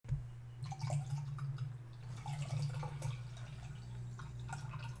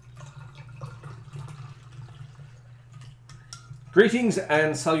Greetings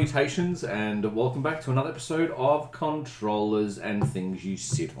and salutations, and welcome back to another episode of Controllers and Things You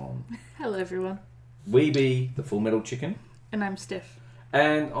Sit On. Hello, everyone. We be the Full Metal Chicken. And I'm Steph.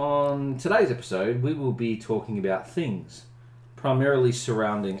 And on today's episode, we will be talking about things, primarily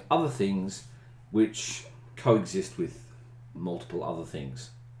surrounding other things which coexist with multiple other things.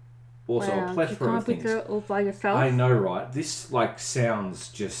 Also, a plethora of things. You can't pick it all by yourself. I know, right? This, sounds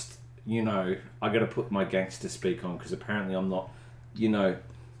just, I gotta put my gangster speak on because apparently I'm not,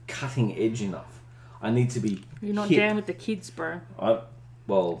 cutting edge enough. I need to be You're not hip. down with the kids, bro.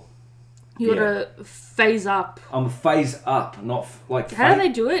 You gotta phase up. I'm phase up, not How do they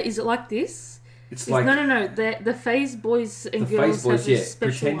do it? Is it like this? It's like... No. The phase boys and girls have a special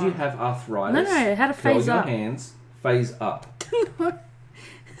Pretend one. you have arthritis. No. How to phase Curl up? your hands, phase up.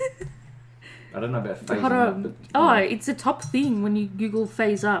 I don't know about phasing Hold up. on. Oh, it's a top thing when you Google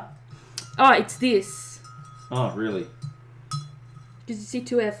phase up. Oh, it's this. Oh, really? Did you see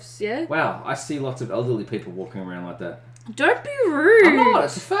two Fs, yeah? Wow, I see lots of elderly people walking around like that. Don't be rude. I'm not,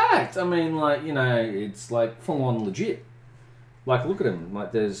 it's a fact. I mean, it's full on legit. Look at him.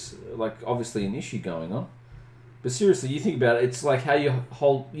 There's, obviously an issue going on. But seriously, you think about it, it's like how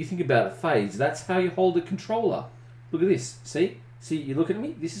you think about a phase, that's how you hold a controller. Look at this. See, you look at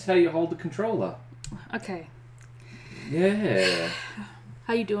me? This is how you hold the controller. Okay. Yeah.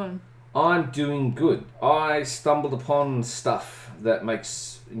 How you doing? I'm doing good. I stumbled upon stuff that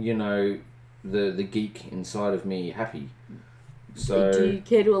makes, the geek inside of me happy. So, do you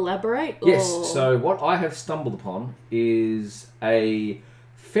care to elaborate? Yes, so what I have stumbled upon is a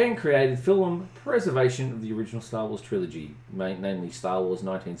fan-created film preservation of the original Star Wars trilogy, namely Star Wars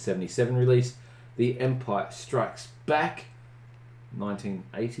 1977 release, The Empire Strikes Back,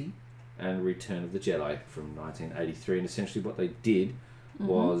 1980, and Return of the Jedi from 1983. And essentially what they did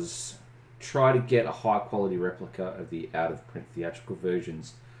was try to get a high-quality replica of the out-of-print theatrical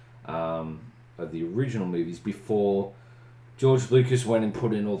versions of the original movies before George Lucas went and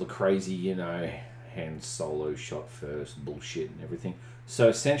put in all the crazy, Han Solo shot first bullshit and everything. So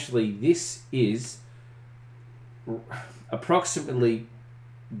essentially this is approximately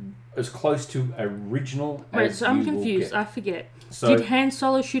as close to original as Right, so I'm confused. I forget. So, did Han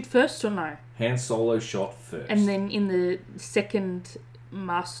Solo shoot first or no? Han Solo shot first. And then in the second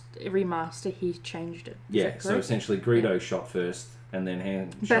remaster, he changed it. Yeah, so essentially Greedo shot first, and then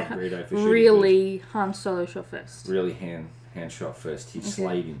Han shot Greedo for shooting really first. Han Solo shot first. Really Han shot first. He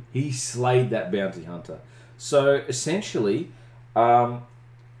slayed him. He slayed that bounty hunter. So essentially,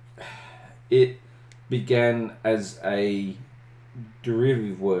 it began as a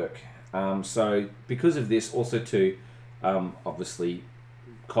derivative work. So because of this, also too, obviously,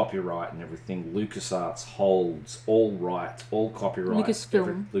 copyright and everything, LucasArts holds all rights, all copyright.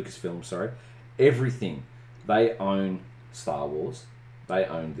 Lucasfilm, sorry. Everything. They own Star Wars. They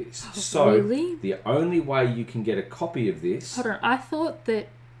own this. Oh, so really? the only way you can get a copy of this... Hold on, I thought that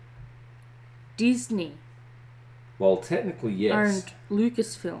Disney... Well, technically, yes. ...owned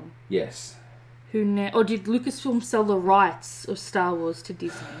Lucasfilm. Yes. Or did Lucasfilm sell the rights of Star Wars to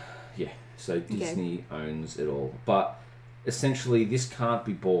Disney? Yeah, so Disney owns it all. But essentially, this can't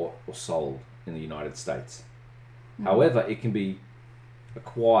be bought or sold in the United States. However, it can be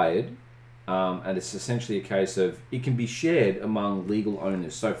acquired, and it's essentially a case of it can be shared among legal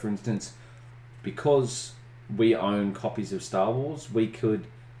owners. So, for instance, because we own copies of Star Wars, we could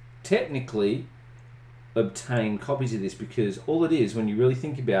technically obtain copies of this, because all it is, when you really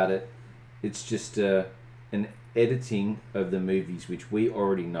think about it, it's just an editing of the movies which we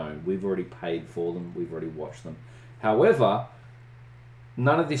already know. We've already paid for them. We've already watched them. However,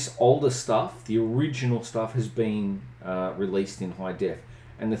 none of this older stuff, the original stuff, has been released in high def.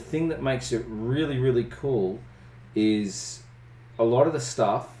 And the thing that makes it really, really cool is a lot of the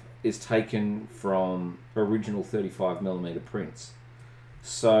stuff is taken from original 35mm prints.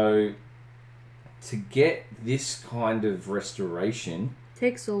 So to get this kind of restoration...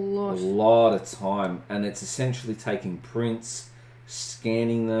 Takes a lot. A lot of time. And it's essentially taking prints,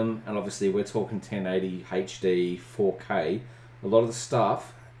 scanning them, and obviously we're talking 1080, HD, 4K. A lot of the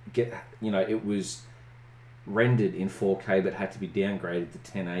stuff, it was rendered in 4K but had to be downgraded to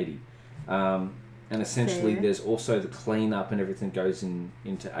 1080. And essentially there's also the cleanup and everything goes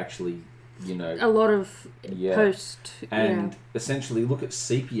into actually, a lot of post. And essentially look at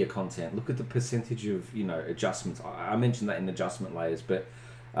sepia content. Look at the percentage of, adjustments. I mentioned that in adjustment layers, but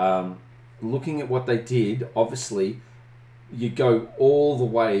looking at what they did, obviously you go all the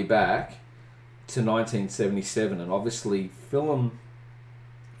way back to 1977, and obviously film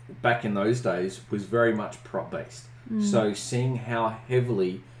back in those days was very much prop based. So seeing how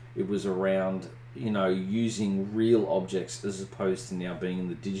heavily it was around using real objects as opposed to now being in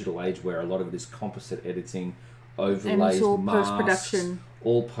the digital age where a lot of it is composite editing, overlays, and it's all masks, post-production.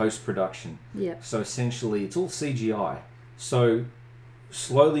 all post-production. Yeah. So essentially, it's all CGI. So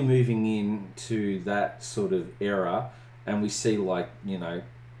slowly moving into that sort of era, and we see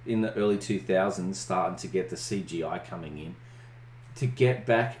in the early 2000s starting to get the CGI coming in to get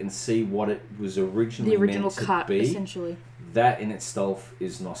back and see what it was originally The original meant to cut, be. essentially. That in itself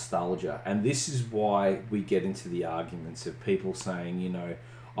is nostalgia. And this is why we get into the arguments of people saying,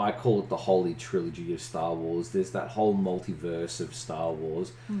 I call it the holy trilogy of Star Wars. There's that whole multiverse of Star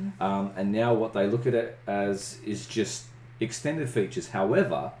Wars. Mm. And now what they look at it as is just extended features.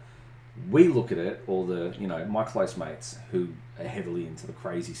 However, we look at it, or my close mates who are heavily into the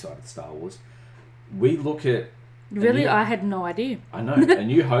crazy side of Star Wars, we look at... Really? I had no idea. I know. A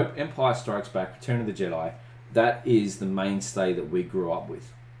New Hope, Empire Strikes Back, Return of the Jedi, that is the mainstay that we grew up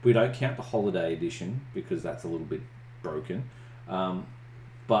with. We don't count the Holiday Edition because that's a little bit broken.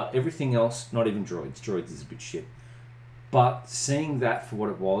 But everything else, not even Droids. Droids is a bit shit. But seeing that for what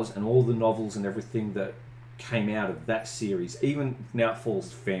it was, and all the novels and everything that came out of that series, even now it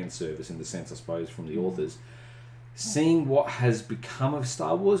falls fan service in the sense, I suppose, from the authors, seeing what has become of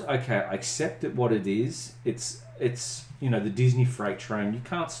Star Wars, okay, I accept it what it is. It's the Disney freight train. You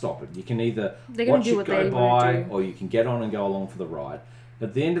can't stop it. You can either watch it go by, or you can get on and go along for the ride.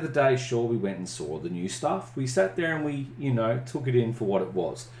 At the end of the day, sure, we went and saw the new stuff. We sat there and we, took it in for what it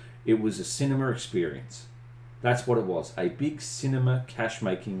was. It was a cinema experience. That's what it was. A big cinema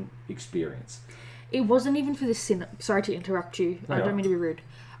cash-making experience. It wasn't even for the cinema. Sorry to interrupt you. No, I don't mean to be rude.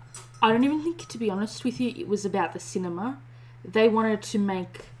 I don't even think, to be honest with you, it was about the cinema. They wanted to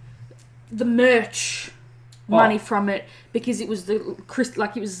make the merch money from it because it was it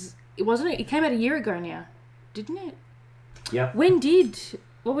wasn't it? It came out a year ago now, didn't it? Yeah.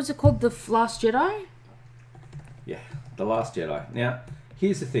 What was it called? The Last Jedi? Yeah, The Last Jedi. Now,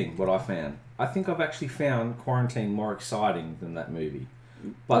 here's the thing, what I found. I think I've actually found Quarantine more exciting than that movie.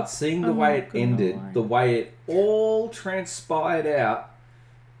 But seeing the way it ended, the way it all transpired out,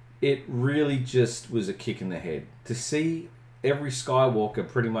 it really just was a kick in the head. To see every Skywalker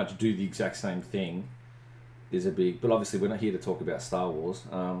pretty much do the exact same thing is a big... But obviously we're not here to talk about Star Wars.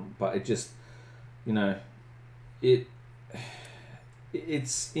 But it just,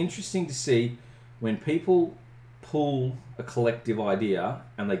 it's interesting to see when people pull a collective idea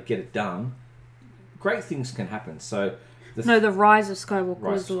and they get it done, great things can happen. So... The Rise of Skywalker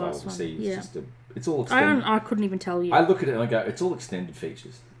was the last one. See, yeah. It's all extended. I couldn't even tell you. I look at it and I go, it's all extended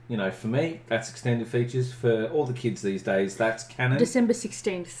features. For me, that's extended features. For all the kids these days, that's canon. December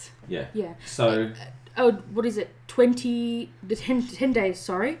 16th. Yeah. Yeah. So... what is it? 10 days,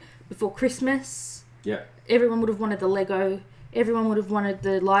 sorry, before Christmas. Yeah. Everyone would have wanted the Lego. Everyone would have wanted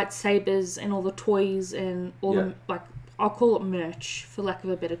the lightsabers and all the toys and all the, I'll call it merch, for lack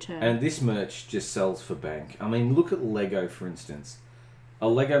of a better term. And this merch just sells for bank. I mean, look at Lego, for instance. A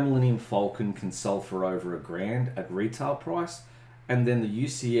Lego Millennium Falcon can sell for over $1,000 at retail price. And then the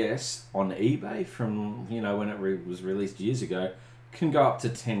UCS on eBay from, when it was released years ago, can go up to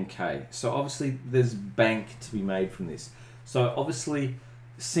 $10,000. So obviously there's bank to be made from this. So obviously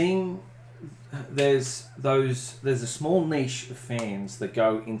seeing there's a small niche of fans that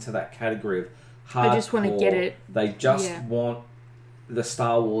go into that category of hardcore. They just want to get it. They just want the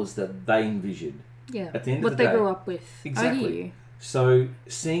Star Wars that they envisioned. Yeah. At the end what of the they day. grew up with. Exactly. I hear you. So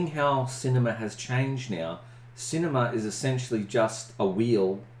seeing how cinema has changed now, cinema is essentially just a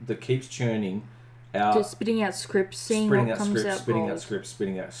wheel that keeps churning out. Just spitting out scripts, seeing what comes out. Spitting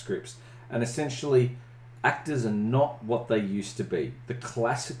out scripts. And essentially, actors are not what they used to be. The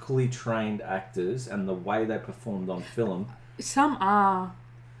classically trained actors and the way they performed on film. Some are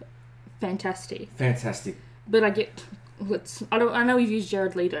fantastic. But I know we've used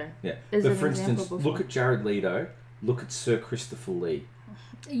Jared Leto. Yeah. But for instance, look at Jared Leto, look at Sir Christopher Lee.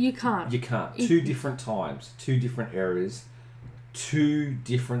 You can't. Two different times, two different eras, two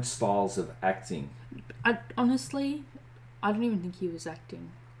different styles of acting. Honestly, I don't even think he was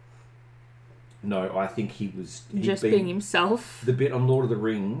acting. No, I think he was... Just being himself. The bit on Lord of the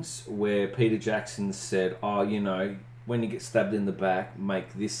Rings where Peter Jackson said, when you get stabbed in the back,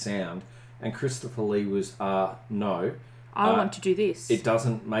 make this sound. And Christopher Lee was, no. I want to do this. It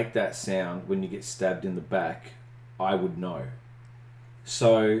doesn't make that sound when you get stabbed in the back. I would know.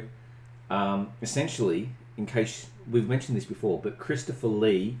 So, essentially, in case... We've mentioned this before, but Christopher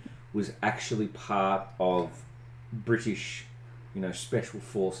Lee was actually part of British, special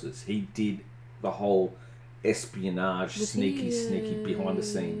forces. He did the whole espionage, sneaky behind the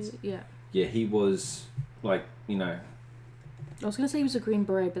scenes. Yeah. Yeah, he was I was going to say he was a Green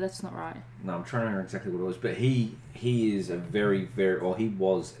Beret, but that's not right. No, I'm trying to remember exactly what it was. But he is a very, very... Or he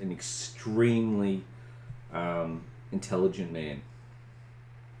was an extremely intelligent man.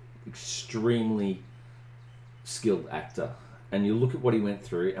 Extremely skilled actor. And you look at what he went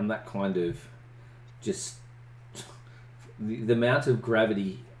through, and that kind of just... The amount of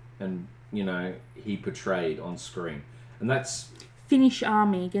gravity and, he portrayed on screen. And that's... Finnish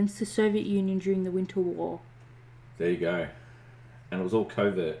army against the Soviet Union during the Winter War. There you go. And it was all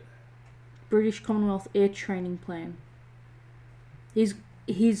covert. British Commonwealth Air Training Plan. He's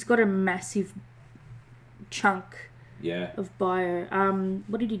got a massive chunk of bio.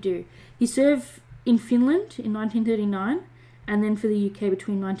 What did he do? He served in Finland in 1939 and then for the UK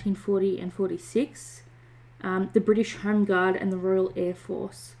between 1940 and 46. The British Home Guard and the Royal Air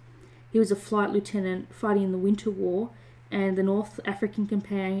Force. He was a flight lieutenant fighting in the Winter War and the North African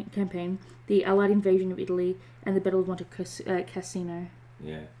campaign, the Allied invasion of Italy, and the Battle of Monte Cassino.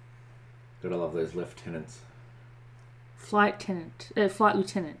 Yeah. Gotta love those lieutenants. Flight lieutenant. Yeah,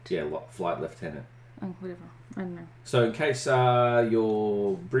 flight lieutenant. Oh, whatever. I don't know. So in case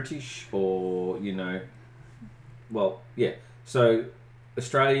you're British or, So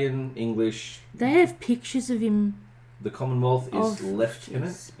Australian, English... They have pictures of him... The Commonwealth is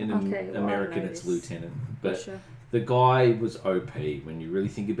lieutenant. In American, it's lieutenant. But sure. The guy was OP. When you really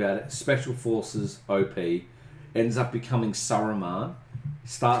think about it, Special Forces, OP, ends up becoming Saruman.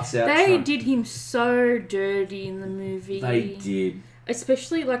 Starts out... They did him so dirty in the movie. They did.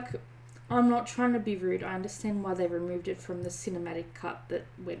 Especially, I'm not trying to be rude. I understand why they removed it from the cinematic cut that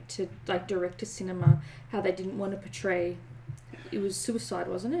went to, direct to cinema. How they didn't want to portray... It was suicide,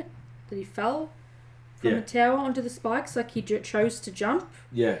 wasn't it? That he fell from the tower onto the spikes, he chose to jump.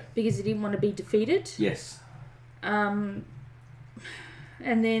 Yeah. Because he didn't want to be defeated. Yes. And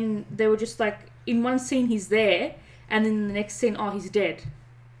then they were just in one scene he's there, and then in the next scene, he's dead.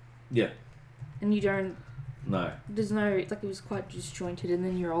 Yeah. And you don't... No. There's no... it was quite disjointed, and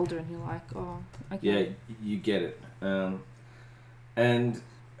then you're older and you're like, oh, okay. Yeah, you get it. And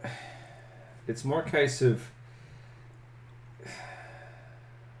it's more a case of...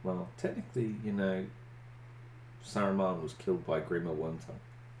 Well, technically, Saruman was killed by Grima Wormtongue.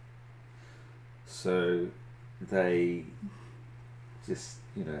 So they just,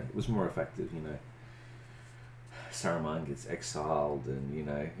 it was more effective, Saruman gets exiled and,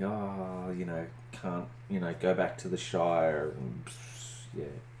 can't, go back to the Shire and,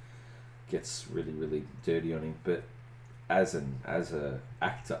 gets really, really dirty on him. But as a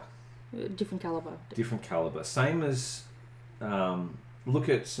actor... Different caliber. Different caliber. Same as... look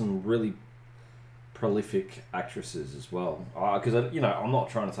at some really prolific actresses as well. Because, I'm not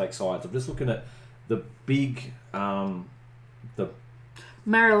trying to take sides. I'm just looking at the big...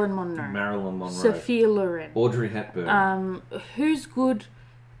 Marilyn Monroe. Sophia Loren. Audrey Hepburn. Who's good?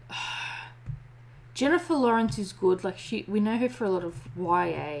 Jennifer Lawrence is good. We know her for a lot of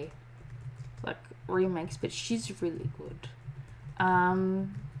YA, remakes, but she's really good.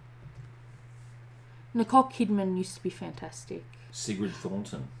 Nicole Kidman used to be fantastic. Sigrid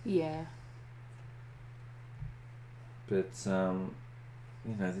Thornton. Yeah. But,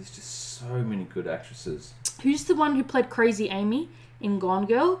 there's just so many good actresses. Who's the one who played Crazy Amy in Gone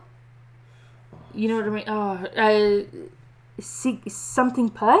Girl? You know what I mean? Something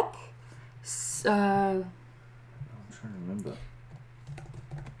Pack? I'm trying to remember.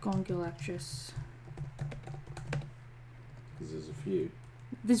 Gone Girl actress. Because there's a few.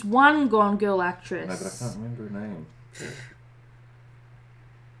 There's one Gone Girl actress. No, but I can't remember her name.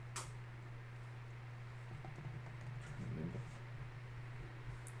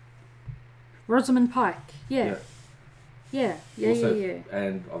 Rosamund Pike. Yeah. Yeah.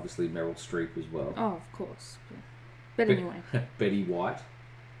 And obviously Meryl Streep as well. Oh, of course. But anyway. Betty White.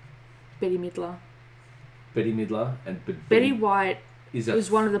 Betty Midler. And Betty White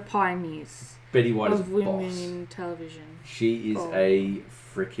was one of the pioneers. Betty White of is a women boss. in television. She is a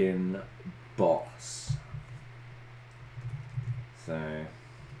freaking boss. So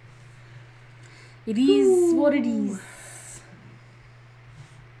it is what it is.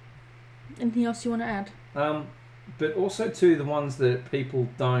 Anything else you want to add? But also to the ones that people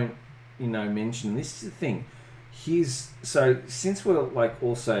don't, mention. This is the thing. Since we're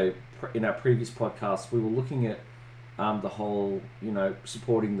also in our previous podcast, we were looking at the whole,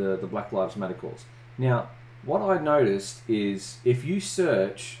 supporting the Black Lives Matter cause. Now, what I noticed is if you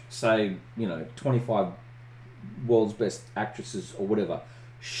search, say, 25 world's best actresses or whatever,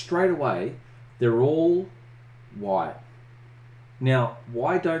 straight away, they're all white. Now,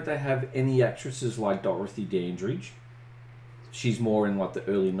 why don't they have any actresses like Dorothy Dandridge? She's more in the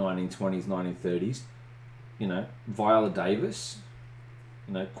early 1920s, 1930s. Viola Davis,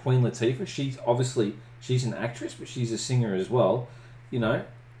 Queen Latifah. She's an actress, but she's a singer as well.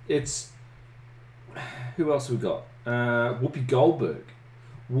 It's who else have we got? Whoopi Goldberg.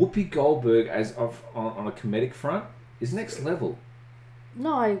 Whoopi Goldberg on a comedic front is next level.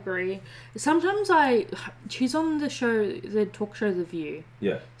 No, I agree. Sometimes she's on the talk show The View.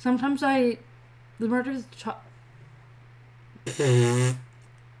 Yeah. Sometimes the murder of the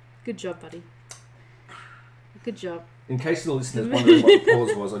Good job, buddy. Good job. In case the listeners wondering what the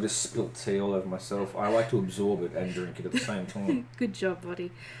pause was, I just spilt tea all over myself. I like to absorb it and drink it at the same time. Good job,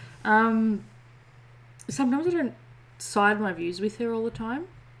 buddy. Sometimes I don't side my views with her all the time.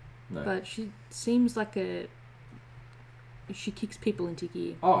 No. But she seems like she kicks people into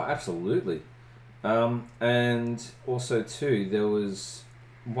gear. Oh, absolutely. And also, too, there was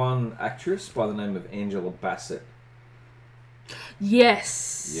one actress by the name of Angela Bassett.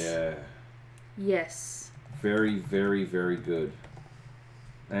 Yes. Yeah. Yes. Very, very, very good.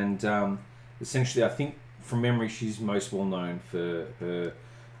 And essentially, I think, from memory, she's most well known for her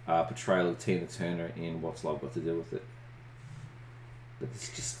portrayal of Tina Turner in What's Love Got to Do with It. But it's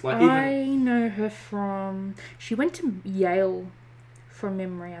just like I know her from... She went to Yale, from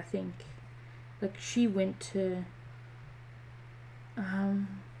memory, I think. Like, she went to...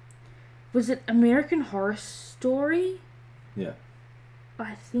 was it American Horror Story? Yeah.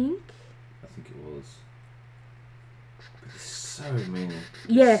 I think it was. There's so many.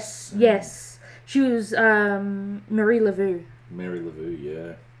 Yes. She was Marie Laveau. Mary Laveau,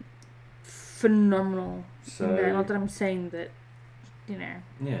 yeah. Phenomenal. So, not that I'm saying that,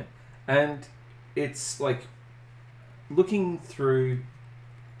 Yeah. And it's like looking through,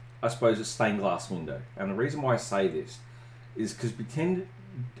 I suppose, a stained glass window. And the reason why I say this is because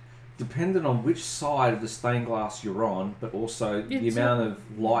depending on which side of the stained glass you're on, but also the amount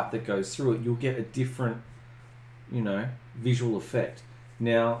of light that goes through it, you'll get a different, visual effect.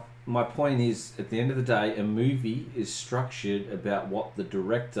 Now, my point is, at the end of the day, a movie is structured about what the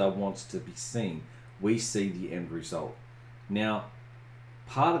director wants to be seen. We see the end result. Now,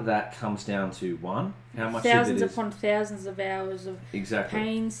 part of that comes down to, one, how much thousands of it is... upon thousands of hours of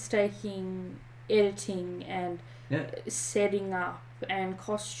painstaking editing and setting up and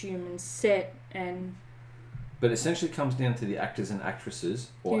costume and set and... But essentially it comes down to the actors and actresses,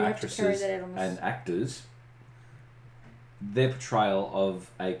 or actresses and actors, their portrayal of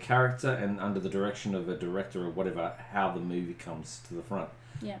a character and under the direction of a director or whatever, how the movie comes to the front.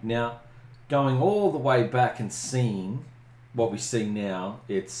 Yeah. Now, going all the way back and seeing what we see now,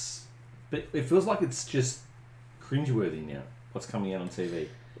 it feels like it's just cringeworthy now, what's coming out on TV.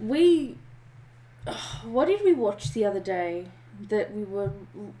 What did we watch the other day that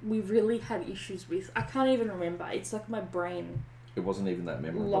we really had issues with? I can't even remember. It's like my brain... It wasn't even that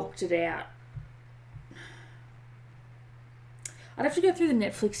memorable. Locked it out. I'd have to go through the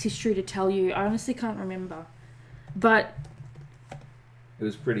Netflix history to tell you. I honestly can't remember. But... It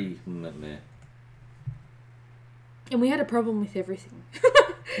was pretty meh. And we had a problem with everything.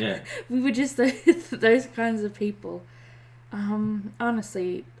 Yeah. We were just those kinds of people.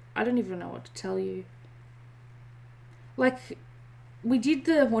 Honestly, I don't even know what to tell you. Like, we did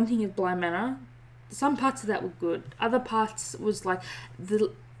the Haunting of Bly Manor. Some parts of that were good. Other parts was like...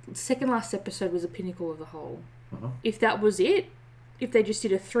 The second last episode was a pinnacle of the whole. Uh-huh. If that was it, if they just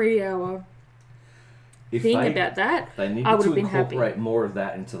did a 3-hour thing about that, they needed I would to have been happy. Incorporate more of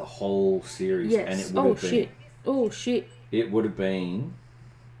that into the whole series. Yes. And it would have been... Oh, shit. It would have been,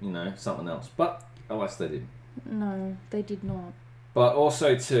 something else. But, alas, they didn't. No, they did not. But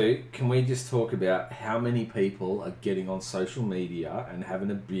also, too, can we just talk about how many people are getting on social media and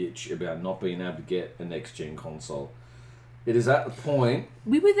having a bitch about not being able to get a next-gen console? It is at the point...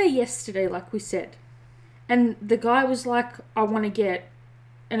 We were there yesterday, like we said. And the guy was like, I want to get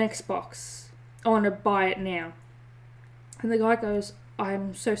an Xbox. I want to buy it now. And the guy goes,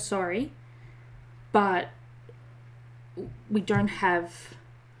 I'm so sorry, but we don't have...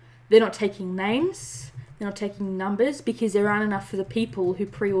 They're not taking names. They're not taking numbers because there aren't enough for the people who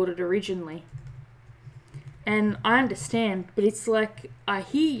pre-ordered originally. And I understand, but it's like, I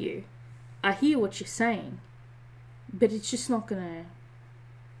hear you. I hear what you're saying. But it's just not gonna...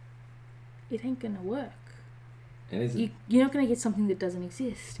 It ain't gonna work. You're not going to get something that doesn't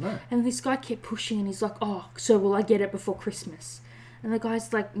exist. No. And this guy kept pushing and he's like, oh, so will I get it before Christmas? And the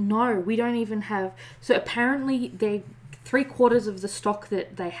guy's like, no, we don't even have... So apparently they 3/4 of the stock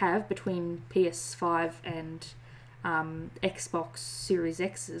that they have between PS5 and Xbox Series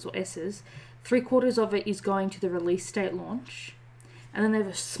X's or S's, 3/4 of it is going to the release date launch. And then they have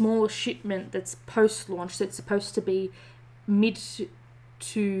a smaller shipment that's post-launch that's supposed to be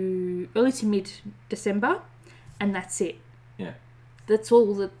to early to mid December, and that's it. Yeah. That's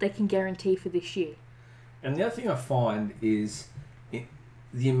all that they can guarantee for this year. And the other thing I find is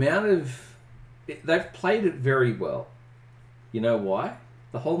the amount of... They've played it very well. You know why?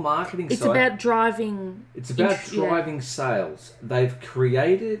 The whole marketing side... It's about driving... It's about driving sales. They've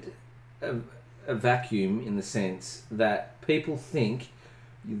created a vacuum in the sense that people think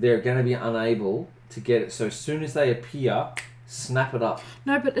they're going to be unable to get it. So as soon as they appear, snap it up.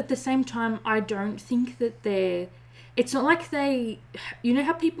 No, but at the same time, I don't think that they're... It's not like they... You know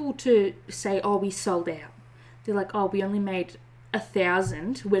how people to say, oh, we sold out. They're like, oh, we only made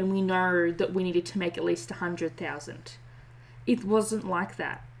 1,000 when we know that we needed to make at least 100,000. It wasn't like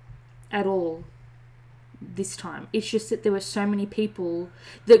that at all this time. It's just that there were so many people...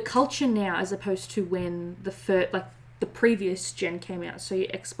 The culture now, as opposed to when the previous gen came out, so your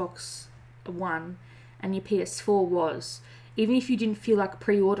Xbox One and your PS4 was, even if you didn't feel like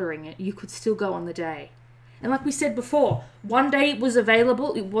pre-ordering it, you could still go on the day. And like we said before, one day it was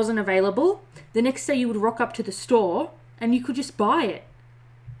available, it wasn't available. The next day you would rock up to the store and you could just buy it.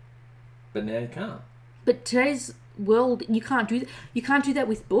 But now you can't. But today's world, you can't do that. You can't do that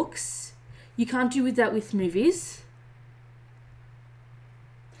with books. You can't do that with movies.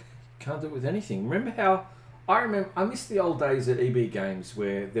 Can't do it with anything. Remember how... I miss the old days at EB Games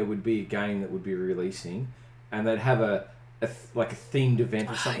where there would be a game that would be releasing and they'd have a themed event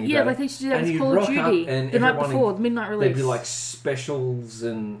or something. Yeah, like they used to do that with Call of Duty the night before, the midnight release. There'd be like specials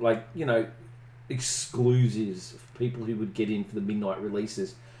and exclusives for people who would get in for the midnight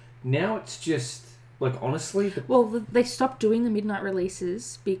releases. Now it's just honestly. They stopped doing the midnight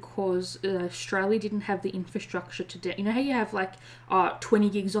releases because Australia didn't have the infrastructure to. You know how you have 20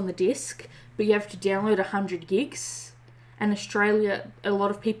 gigs on the disc, but you have to download 100 gigs, and Australia, a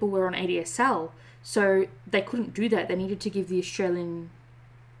lot of people were on ADSL. So they couldn't do that. They needed to give the Australian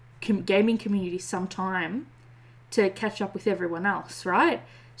gaming community some time to catch up with everyone else, right?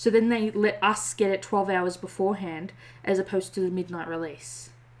 So then they let us get it 12 hours beforehand as opposed to the midnight release.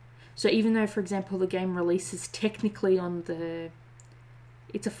 So even though, for example, the game releases technically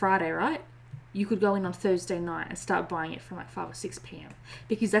it's a Friday, right? You could go in on Thursday night and start buying it from 5 or 6 p.m.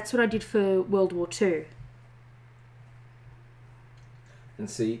 Because that's what I did for World War II. And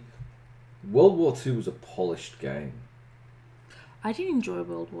see... World War II was a polished game. I did enjoy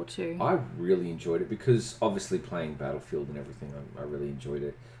World War II. I really enjoyed it because obviously playing Battlefield and everything, I really enjoyed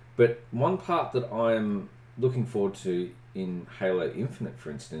it. But one part that I'm looking forward to in Halo Infinite,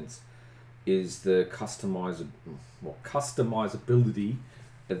 for instance, is the customizability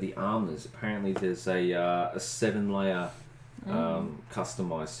of the armors. Apparently there's a 7-layer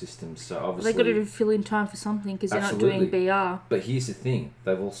customized system, so obviously they've got to fill in time for something because they're not doing BR. But here's the thing: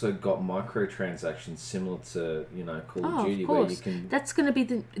 they've also got microtransactions similar to Call of Duty, where you can. That's going to be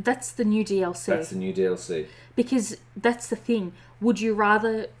that's the new DLC. That's the new DLC. Because that's the thing. Would you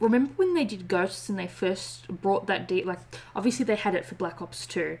rather remember when they did Ghosts and they first brought that obviously they had it for Black Ops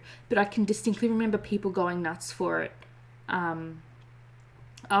 2, but I can distinctly remember people going nuts for it.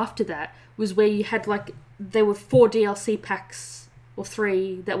 After that was where you had there were 4 DLC packs or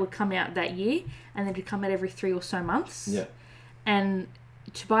 3 that would come out that year, and they would come out every 3 or so months. Yeah. And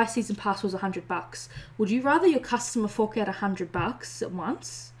to buy a season pass was $100. Would you rather your customer fork out $100 at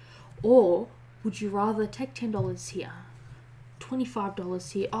once, or would you rather take $10 here,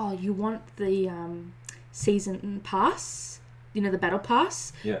 $25 here? Oh, you want the season pass, the battle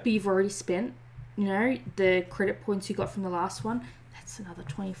pass, but you've already spent, the credit points you got from the last one. That's another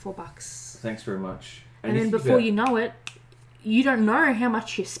 $24. Thanks very much. And then before you know it, you don't know how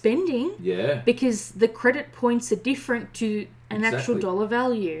much you're spending. Yeah. Because the credit points are different to an actual dollar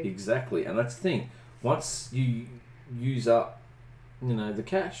value. Exactly. And that's the thing. Once you use up, the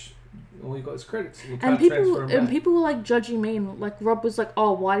cash, all you got is credits. You can't transfer them back. And people were judging me, and Rob was like,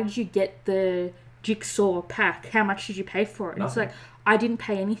 oh, why did you get the Jigsaw pack? How much did you pay for it? And Nothing. It's I didn't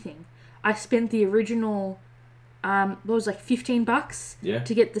pay anything. I spent the original, what was $15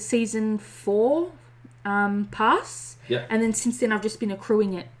 to get the season 4 pass. Yeah. And then since then I've just been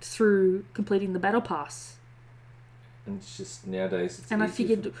accruing it through completing the battle pass. And it's just nowadays it's I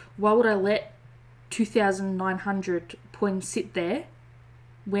figured, why would I let 2,900 points sit there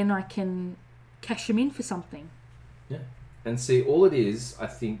when I can cash them in for something? Yeah. And see, all it is, I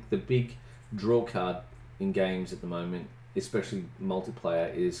think the big draw card in games at the moment, especially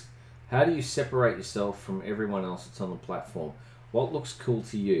multiplayer, is how do you separate yourself from everyone else that's on the platform? What looks cool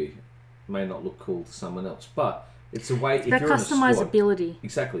to you may not look cool to someone else, but it's a way. If that you're customizability,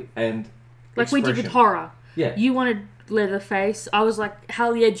 exactly, and we did with horror. Yeah, you wanted Leatherface. I was like,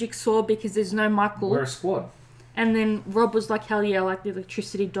 hell yeah, Jigsaw, because there's no Michael. We're a squad. And then Rob was like, hell yeah, like the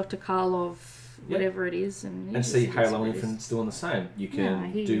electricity, Dr. Karlov, whatever it is. And see, Halo Infinite's doing the same. You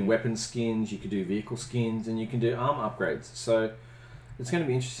can do weapon skins, you can do vehicle skins, and you can do armor upgrades. So it's going to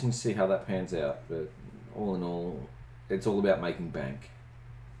be interesting to see how that pans out. But all in all, it's all about making bank.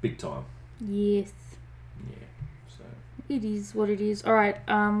 Big time. Yes. Yeah. So it is what it is. All right,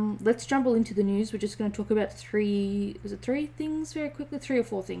 let's jumble into the news. We're just going to talk about three things very quickly? 3 or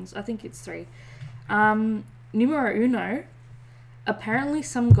 4 things. I think it's 3. Numero uno, apparently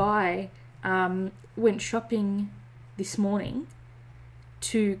some guy went shopping this morning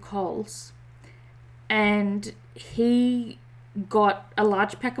to Coles and he got a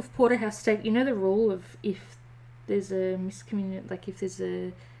large pack of porterhouse steak. You know the rule of if there's a miscommunication, like if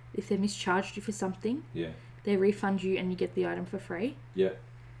they're mischarged you for something, they refund you and you get the item for free. Yeah.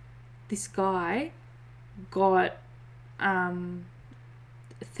 This guy got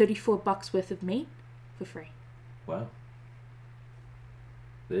 $34 worth of meat for free. Wow.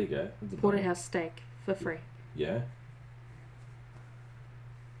 There you go. Porterhouse steak for free. Yeah.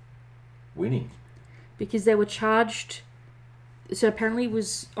 Winning. Because they were charged. So apparently it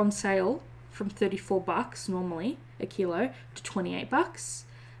was on sale from $34 normally a kilo to $28.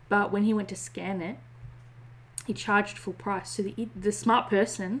 But when he went to scan it, he charged full price. So the smart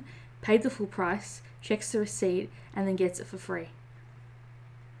person paid the full price, checks the receipt, and then gets it for free.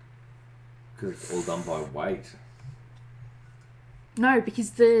 Because it's all done by weight. No,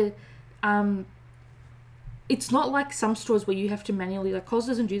 because it's not like some stores where you have to manually, like Coles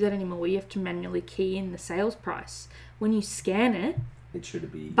doesn't do that anymore, where you have to manually key in the sales price. When you scan it, it should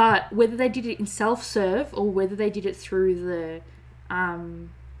be. But whether they did it in self-serve or whether they did it through the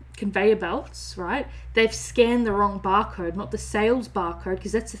conveyor belts, right? They've scanned the wrong barcode, not the sales barcode,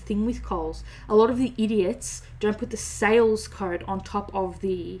 because that's the thing with Coles. A lot of the idiots don't put the sales code on top of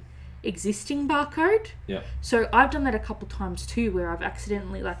the existing barcode. Yeah. So I've done that a couple times too, where I've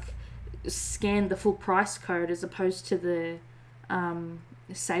accidentally scanned the full price code as opposed to the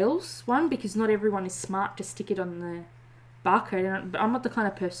sales one, because not everyone is smart to stick it on the barcode. But I'm not the kind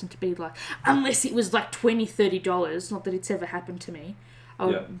of person to be like, unless it was like $20-$30, not that it's ever happened to me,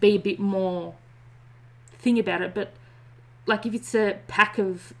 I'll be a bit more thing about it. But like if it's a pack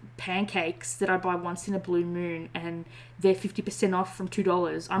of pancakes that I buy once in a blue moon and they're 50% off from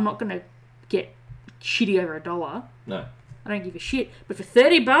 $2, I'm not going to get shitty over $1. No. I don't give a shit. But for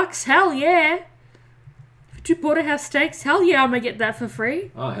 $30, hell yeah. For 2 porterhouse steaks, hell yeah, I'm going to get that for free.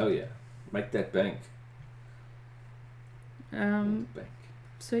 Oh, hell yeah. Make that bank. Bank.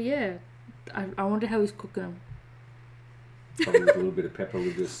 So yeah, I wonder how he's cooking them. Probably with a little bit of pepper, a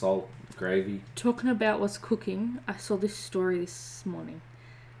little bit of salt, gravy. Talking about what's cooking, I saw this story this morning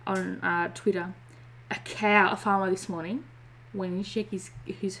on Twitter. A farmer this morning went and checked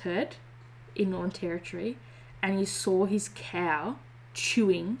his herd in Northern Territory, and he saw his cow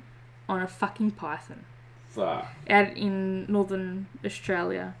chewing on a fucking python. Fuck. Out in Northern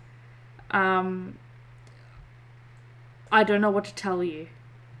Australia. I don't know what to tell you.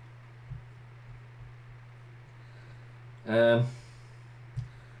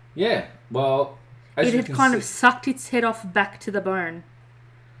 Yeah, well, it had kind of sucked its head off back to the bone.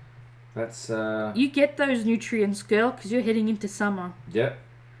 That's You get those nutrients, girl, because you're heading into summer. Yep.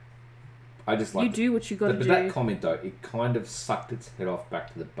 I just like. You do what you got to do. But that comment though, it kind of sucked its head off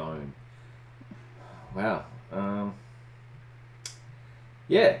back to the bone. Wow.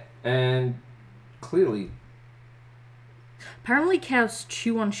 Yeah, and clearly. Apparently, cows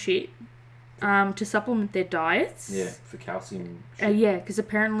chew on shit to supplement their diets. Yeah, for calcium. Yeah, because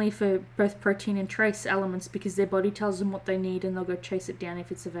apparently for both protein and trace elements, because their body tells them what they need and they'll go chase it down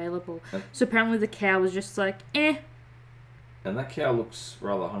if it's available. So apparently the cow was just like, eh. And that cow looks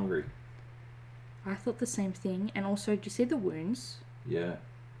rather hungry. I thought the same thing. And also, do you see the wounds? Yeah.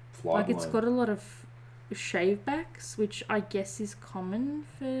 It's got a lot of shave backs, which I guess is common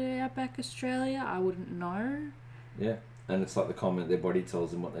for outback Australia. I wouldn't know. Yeah. And it's like the comment, their body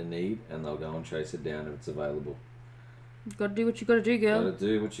tells them what they need and they'll go and chase it down if it's available. You've got to do what you got to do, girl. Got to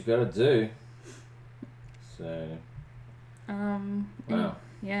do what you got to do. So. Wow.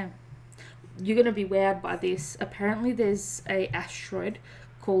 Yeah. You're going to be wowed by this. Apparently there's a asteroid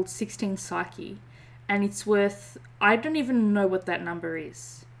called 16 Psyche, and it's worth, I don't even know what that number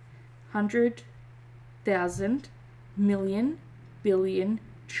is. 100,000 million billion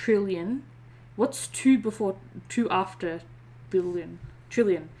trillion. What's 2 after billion?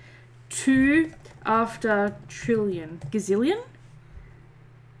 Trillion. 2 after trillion. Gazillion?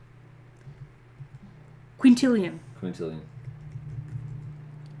 Quintillion.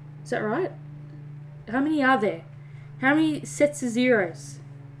 Is that right? How many are there? How many sets of zeros?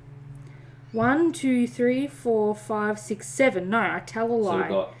 1, 2, 3, 4, 5, 6, 7. No, I tell a So lie. we've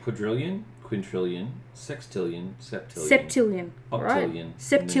got quadrillion, quintillion, sextillion, septillion, Septillion. Right? octillion,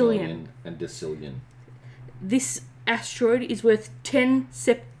 Septillion. nonillion, and decillion. This asteroid is worth 10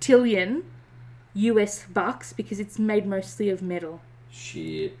 septillion US bucks because it's made mostly of metal.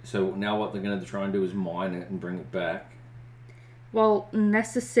 Shit. So now what they're going to try and do is mine it and bring it back. Well,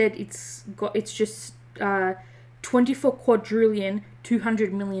 NASA said it's just 24 quadrillion,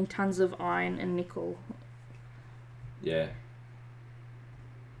 200 million tons of iron and nickel. Yeah.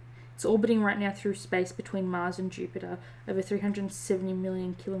 It's orbiting right now through space between Mars and Jupiter, over 370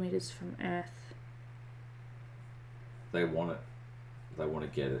 million kilometers from Earth. They want it. They want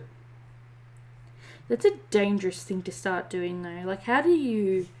to get it. That's a dangerous thing to start doing, though. Like, how do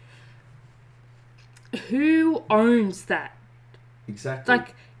you... Who owns that? Exactly.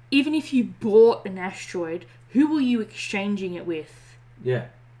 Like, even if you bought an asteroid, who were you exchanging it with? Yeah.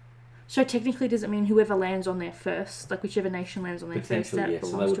 So technically, does it mean whoever lands on there first, like whichever nation lands on there first, Potentially, that yes. So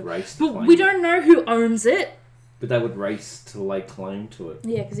they belongs would to it? race to But claim we it. don't know who owns it. But they would race to lay claim to it.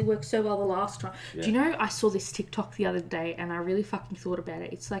 Yeah, because it worked so well the last time. Yeah. Do you know, I saw this TikTok the other day and I really fucking thought about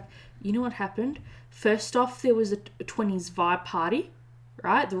it. It's like, you know what happened? First off, there was a 20s vibe party,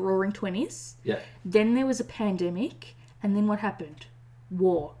 right? The Roaring 20s. Yeah. Then there was a pandemic. And then what happened?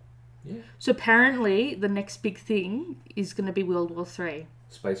 War. Yeah. So apparently, the next big thing is going to be World War III.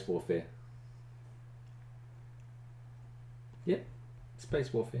 Space warfare. Yeah.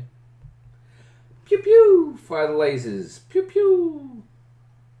 Space warfare. Pew pew! Fire the lasers. Pew pew!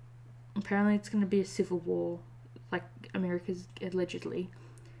 Apparently, it's going to be a civil war. Like, America's allegedly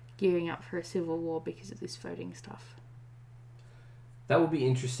gearing up for a civil war because of this voting stuff. That would be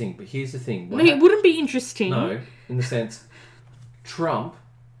interesting, but here's the thing. No, it wouldn't be interesting. No, in the sense, Trump,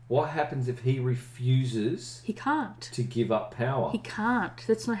 what happens if he refuses He can't. to give up power? He can't.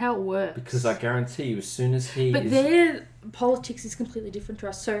 That's not how it works. Because I guarantee you, as soon as he But is... their politics is completely different to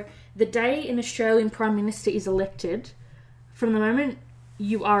us. So the day an Australian Prime Minister is elected, from the moment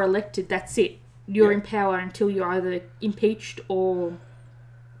you are elected, that's it. You're Yeah. in power until you're either impeached or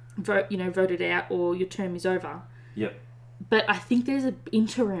voted out or your term is over. Yep. But I think there's an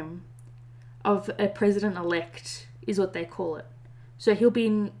interim of a president-elect, is what they call it. So he'll be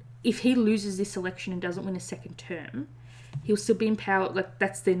in... If he loses this election and doesn't win a second term, he'll still be in power. Like,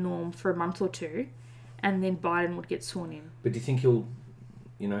 that's their norm for a month or two. And then Biden would get sworn in. But do you think he'll,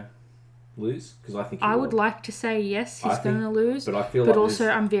 lose? Because I think he I will. would like to say yes, he's I think- going to lose. But I feel But like also,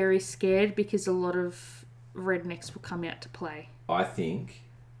 this- I'm very scared because a lot of rednecks will come out to play. I think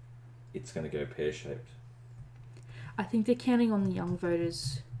it's going to go pear-shaped. I think they're counting on the young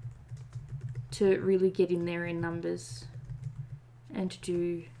voters to really get in there in numbers and to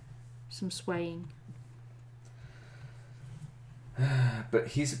do some swaying. But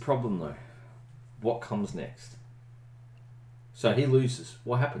here's the problem, though. What comes next? So he loses.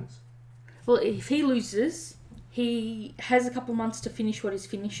 What happens? Well, if he loses, he has a couple months to finish what he's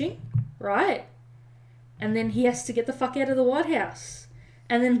finishing, right? And then he has to get the fuck out of the White House.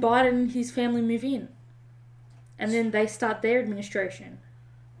 And then Biden and his family move in. And then they start their administration.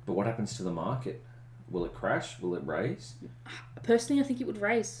 But what happens to the market? Will it crash? Will it raise? Personally, I think it would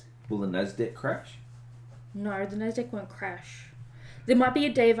raise. Will the Nasdaq crash? No, the Nasdaq won't crash. There might be a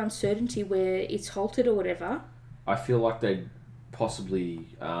day of uncertainty where it's halted or whatever. I feel like they'd possibly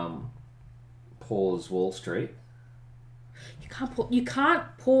pause Wall Street. You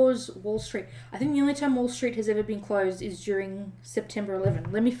can't pause Wall Street. I think the only time Wall Street has ever been closed is during September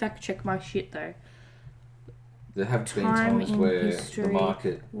 11. Let me fact check my shit though. There have been Time times in where history the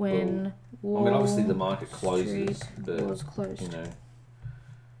market when will, obviously the market closes, Street but was closed.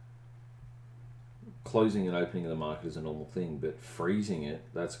 Closing and opening of the market is a normal thing, but freezing it,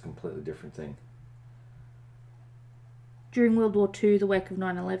 that's a completely different thing. During World War II, the wake of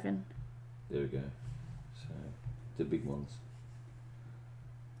 9/11. There we go. So, the big ones.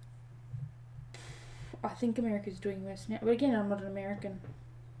 I think America's doing worse now. But again, I'm not an American.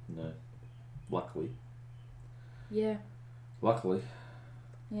 No. Luckily. Yeah. Luckily.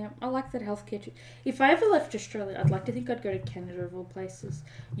 Yeah, I like that healthcare. If I ever left Australia, I'd like to think I'd go to Canada of all places.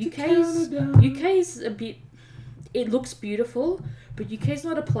 UK's a bit... It looks beautiful, but UK's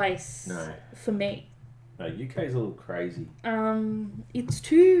not a place No. for me. No, UK's a little crazy. It's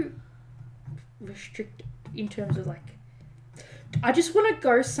too restricted in terms of like... I just want to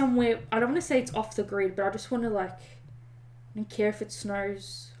go somewhere... I don't want to say it's off the grid, but I just want to like... I don't care if it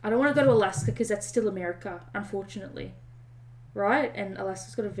snows. I don't want to go to Alaska because that's still America, unfortunately. Right? And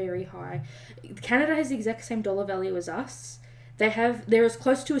Alaska's got a very high... Canada has the exact same dollar value as us. They're as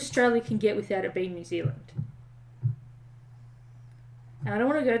close to Australia can get without it being New Zealand. And I don't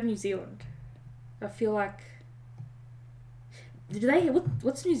want to go to New Zealand. I feel like...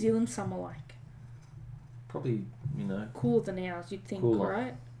 What's New Zealand summer like? Probably, Cooler than ours, you'd think, cooler.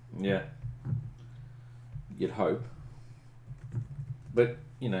 right? Yeah. You'd hope. But,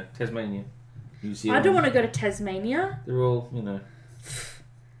 Tasmania, New Zealand. I don't want to go to Tasmania. They're all,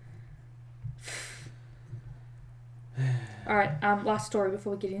 Alright, last story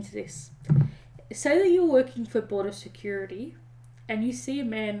before we get into this. Say that you're working for border security and you see a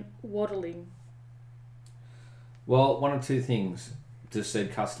man waddling. Well, one of two things. Does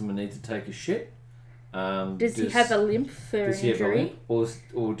said customer need to take a shit? Does he have a limp for an injury? Or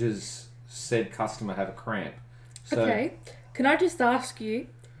does said customer have a cramp? So, okay. Can I just ask you,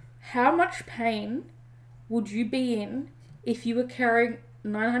 how much pain would you be in if you were carrying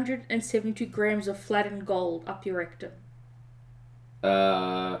 972 grams of flattened gold up your rectum?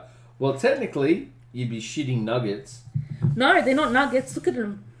 Well, technically, you'd be shitting nuggets. No, they're not nuggets. Look at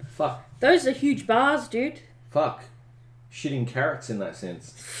them. Fuck. Those are huge bars, dude. Fuck. Shitting carrots in that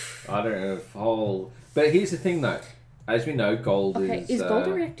sense. I don't know if whole... But here's the thing, though. As we know, gold is... Okay, is gold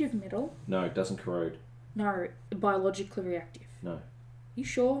a reactive metal? No, it doesn't corrode. No, biologically reactive. No. You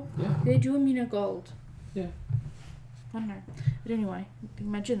sure? Yeah. They do immunogold. Yeah. I don't know. But anyway,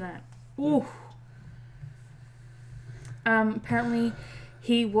 imagine that. Ooh. Apparently,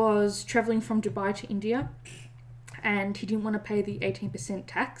 he was travelling from Dubai to India, and he didn't want to pay the 18%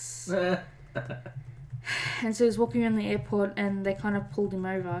 tax. And so he was walking around the airport, and they kind of pulled him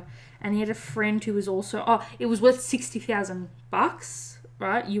over. And he had a friend who was also... Oh, it was worth $60,000,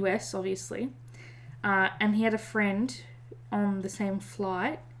 right? US, obviously. And he had a friend on the same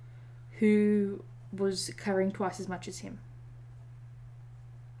flight who was carrying twice as much as him.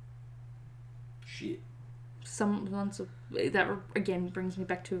 Shit. That again brings me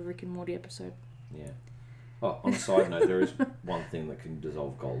back to a Rick and Morty episode. Yeah. Oh, on a side note, there is one thing that can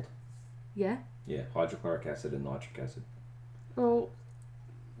dissolve gold. Yeah? Yeah, hydrochloric acid and nitric acid. Well,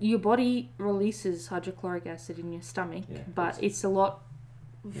 your body releases hydrochloric acid in your stomach, but it's a lot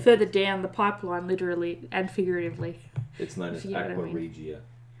further down the pipeline, literally and figuratively. It's known as aqua regia.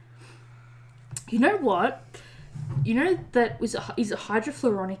 You know what? You know that is it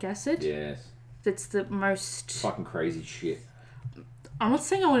hydrofluoronic acid? Yes. That's the most... Fucking crazy shit. I'm not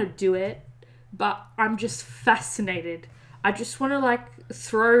saying I want to do it, but I'm just fascinated. I just want to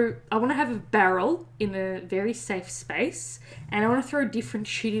I want to have a barrel in a very safe space, and I want to throw different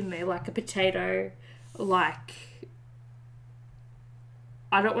shit in there, like a potato,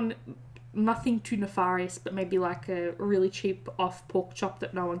 I don't want nothing too nefarious, but maybe like a really cheap off pork chop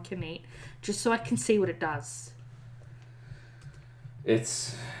that no one can eat, just so I can see what it does.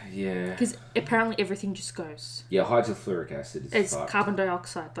 It's, yeah. Because apparently everything just goes. Yeah, hydrofluoric acid is It's fucked. carbon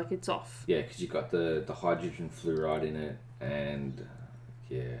dioxide, it's off. Yeah, because you've got the hydrogen fluoride in it, and,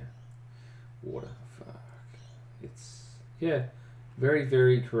 water. Fuck. It's, very,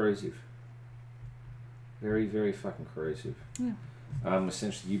 very corrosive. Very, very fucking corrosive. Yeah.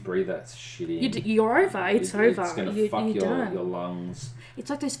 Essentially, you breathe that shit in. You're over. It's over. It's going to fuck your lungs. It's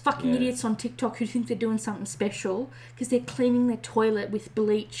like those fucking idiots on TikTok who think they're doing something special because they're cleaning their toilet with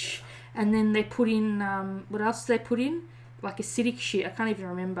bleach, and then they put in, what else do they put in? Like acidic shit. I can't even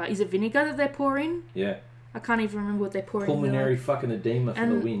remember. Is it vinegar that they pour in? Yeah. I can't even remember what they pour in. Pulmonary fucking edema for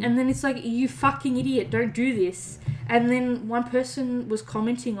the win. And then it's like, you fucking idiot, don't do this. And then one person was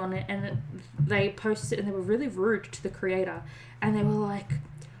commenting on it, and they posted, and they were really rude to the creator. And they were like,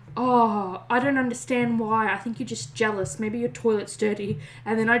 oh, I don't understand why. I think you're just jealous. Maybe your toilet's dirty.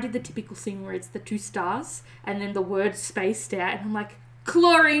 And then I did the typical thing where it's the 2 stars, and then the word spaced out. And I'm like,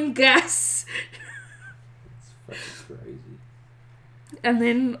 chlorine gas. It's fucking crazy. And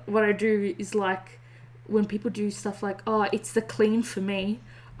then what I do is when people do stuff like, oh, it's the clean for me,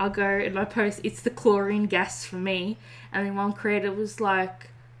 I'll go and I post, it's the chlorine gas for me. And then one creator was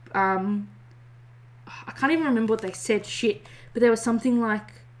like, I can't even remember what they said, shit, but there was something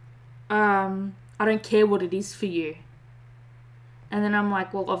like, I don't care what it is for you. And then I'm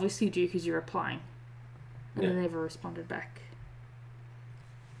like, well, obviously you do because you're replying. And then they never responded back.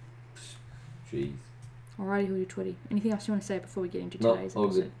 Jeez. Alrighty, Hoodie Twitty. Anything else you want to say before we get into today's all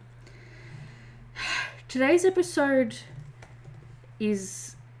episode? Good. Today's episode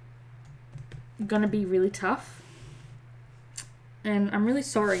is gonna be really tough, and I'm really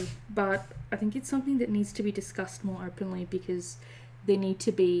sorry, but I think it's something that needs to be discussed more openly because there need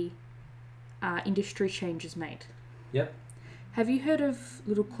to be industry changes made. Yep. Have you heard of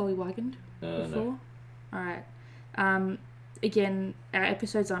Little Collie Wagon before? No. Alright. Again, our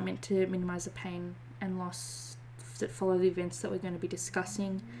episodes are meant to minimise the pain and loss that follow the events that we're going to be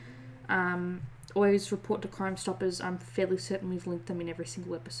discussing. always report to Crime Stoppers. I'm fairly certain we've linked them in every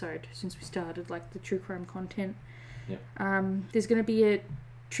single episode since we started, like, the true crime content. Yep. There's going to be a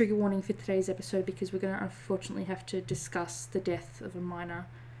trigger warning for today's episode because we're going to unfortunately have to discuss the death of a minor.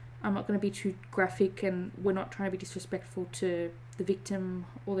 I'm not going to be too graphic, and we're not trying to be disrespectful to the victim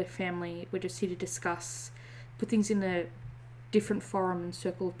or their family. We're just here to discuss, put things in a different forum and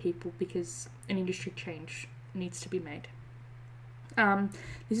circle of people because an industry change needs to be made.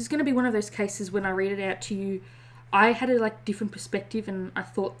 This is going to be one of those cases when I read it out to you, I had a different perspective, and I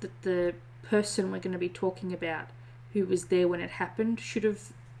thought that the person we're going to be talking about who was there when it happened should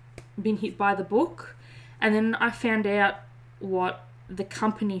have been hit by the book. And then I found out what the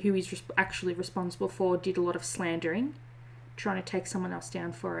company who is actually responsible for did a lot of slandering, trying to take someone else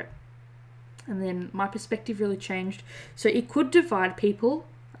down for it. And then my perspective really changed. So it could divide people.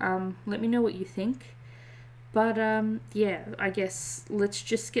 Let me know what you think. But yeah, I guess let's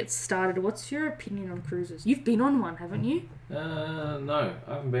just get started. What's your opinion on cruises? You've been on one, haven't you? No,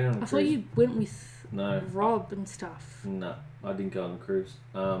 I haven't been on a cruise. I thought you went with No. Rob and stuff. No, I didn't go on a cruise.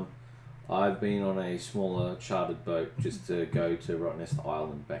 I've been on a smaller chartered boat just to go to Rottnest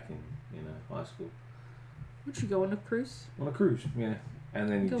Island back in high school. Would you go on a cruise? On a cruise, yeah. And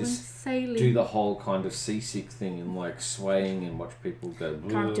then you just sailing. Do the whole kind of seasick thing and swaying and watch people go.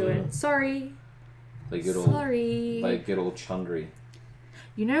 Can't do it. Sorry. They get all chundry.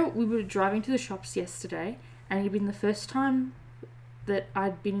 You know, we were driving to the shops yesterday, and it had been the first time that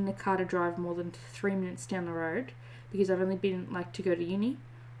I'd been in a car to drive more than 3 minutes down the road, because I've only been to go to uni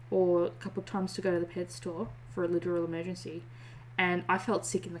or a couple of times to go to the pet store for a literal emergency, and I felt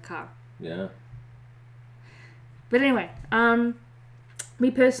sick in the car. Yeah. But anyway,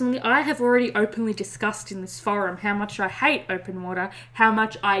 me personally, I have already openly discussed in this forum how much I hate open water, how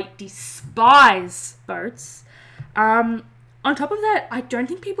much I despise boats. On top of that, I don't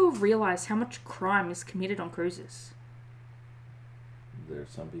think people realise how much crime is committed on cruises. There are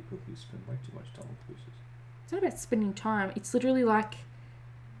some people who spend way too much time on cruises. It's not about spending time. It's literally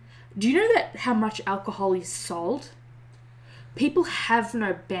do you know that how much alcohol is sold? People have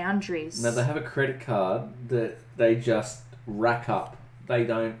no boundaries. Now, they have a credit card that they just rack up. They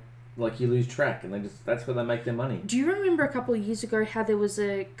don't, you lose track, and that's where they make their money. Do you remember a couple of years ago how there was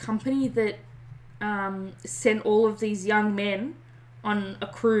a company that sent all of these young men on a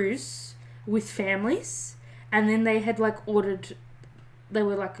cruise with families, and then they had they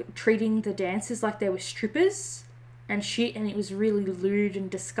were treating the dancers like they were strippers and shit, and it was really lewd and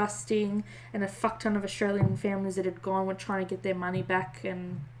disgusting, and a fuck ton of Australian families that had gone were trying to get their money back,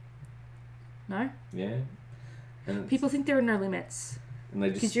 and no? Yeah. And people think there are no limits.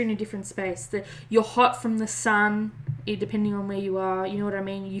 Because you're in a different space. You're hot from the sun, depending on where you are. You know what I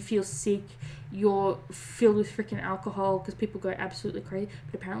mean? You feel sick. You're filled with freaking alcohol because people go absolutely crazy.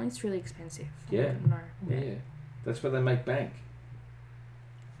 But apparently it's really expensive. Yeah. No. Yeah. That's where they make bank.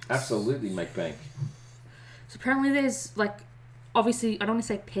 Absolutely make bank. So apparently there's, obviously, I don't want to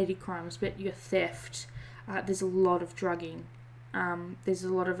say petty crimes, but your theft. There's a lot of drugging. There's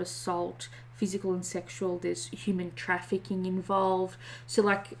a lot of assault, physical and sexual. There's human trafficking involved.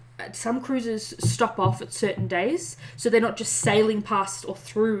 So some cruises stop off at certain days, so they're not just sailing past or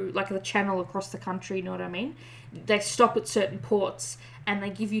through the channel across the country, you know what I mean? They stop at certain ports and they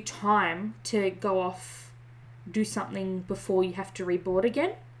give you time to go off, do something before you have to reboard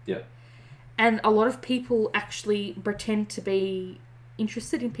again. Yeah. And a lot of people actually pretend to be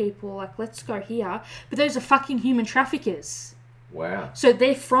interested in people, let's go here, but those are fucking human traffickers. Wow. So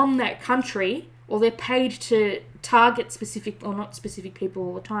they're from that country, or they're paid to target not specific people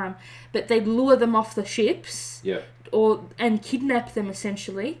all the time, but they lure them off the ships. Yeah. And kidnap them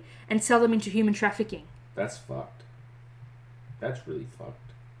essentially and sell them into human trafficking. That's fucked. That's really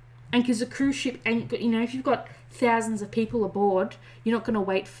fucked. And because a cruise ship ain't, if you've got thousands of people aboard, you're not going to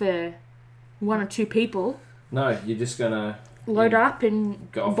wait for one or two people. No, you're just going to load up and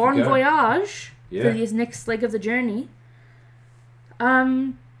bon voyage for this next leg of the journey.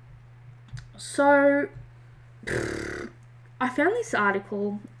 So I found this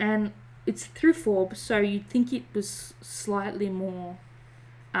article, and it's through Forbes, so you'd think it was slightly more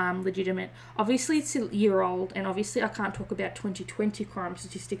legitimate. Obviously, it's a year old, and obviously I can't talk about 2020 crime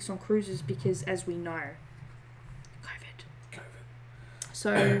statistics on cruises because, as we know, COVID.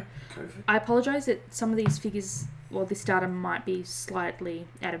 So COVID. I apologise that some of these figures, this data might be slightly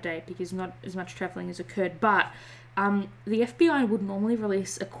out of date because not as much travelling has occurred, but the FBI would normally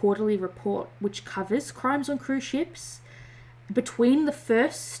release a quarterly report which covers crimes on cruise ships. Between the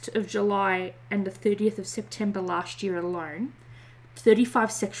 1st of July and the 30th of September last year alone,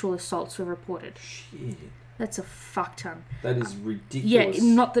 35 sexual assaults were reported. Shit. That's a fuck ton. That is ridiculous.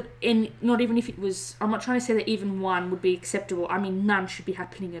 Yeah, not even if it was. I'm not trying to say that even one would be acceptable. I mean, none should be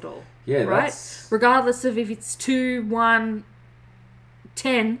happening at all. Yeah, right. That's... Regardless of if it's 2, 1,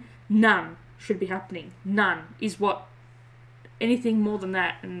 10, none should be happening. None is what. Anything more than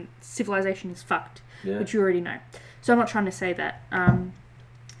that, and civilization is fucked, which you already know. So I'm not trying to say that.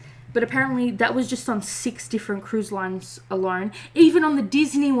 But apparently that was just on 6 different cruise lines alone, even on the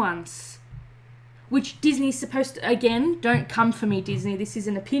Disney ones. Which Disney's supposed to, again, don't come for me, Disney, this is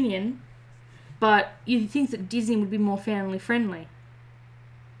an opinion, but you'd think that Disney would be more family friendly.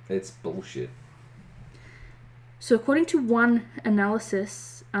 It's bullshit. So according to one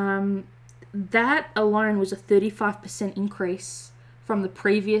analysis, that alone was a 35% increase from the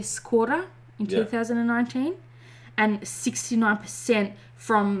previous quarter in 2019, and 69%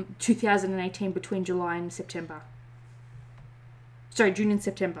 from 2018 between July and September. Sorry, June and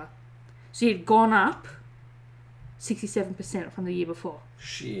September. So you'd gone up 67% from the year before.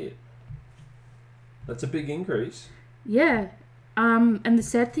 Shit. That's a big increase. Yeah. And the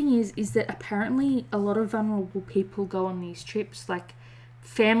sad thing is that apparently a lot of vulnerable people go on these trips. Like,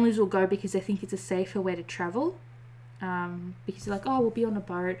 families will go because they think it's a safer way to travel. Because they're like, oh, we'll be on a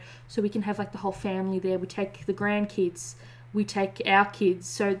boat, so we can have, like, the whole family there. We take the grandkids. We take our kids.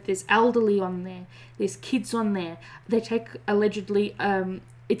 So there's elderly on there. There's kids on there. They take, allegedly...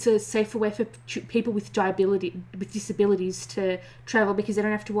 it's a safer way for people with disabilities to travel because they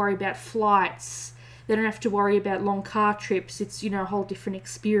don't have to worry about flights. They don't have to worry about long car trips. It's, a whole different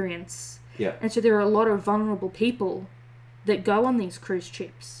experience. Yeah. And so there are a lot of vulnerable people that go on these cruise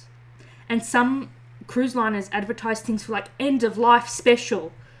trips. And some cruise liners advertise things for, like, end of life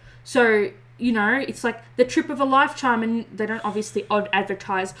special. So, it's like the trip of a lifetime, and they don't obviously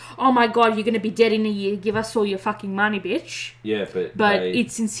advertise, oh my God, you're going to be dead in a year, give us all your fucking money, bitch. Yeah, but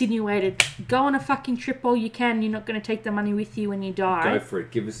it's insinuated, go on a fucking trip all you can, you're not going to take the money with you when you die. Go for it.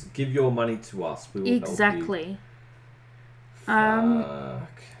 Give your money to us. We will exactly. help you.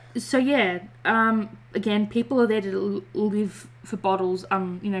 Fuck. So yeah, again, people are there to live for bottles,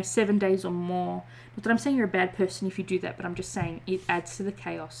 7 days or more. Not that I'm saying you're a bad person if you do that, but I'm just saying it adds to the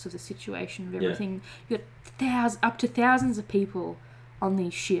chaos of the situation of everything. You got up to thousands of people on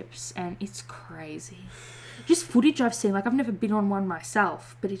these ships, and it's crazy. Just footage I've seen, like, I've never been on one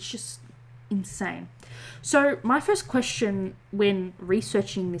myself, but it's just insane. So my first question when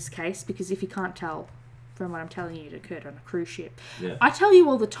researching this case, because if you can't tell from what I'm telling you, it occurred on a cruise ship. Yeah. I tell you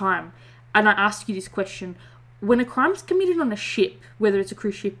all the time, and I ask you this question, when a crime's committed on a ship, whether it's a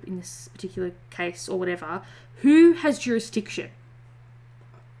cruise ship in this particular case or whatever, who has jurisdiction?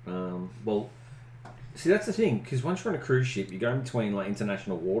 Well, see, that's the thing, because once you're on a cruise ship, you're going between, like,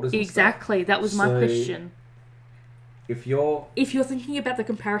 international waters and exactly, stuff. That was my question. If you're thinking about the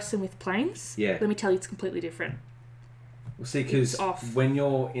comparison with planes, let me tell you, it's completely different. Well, see, because when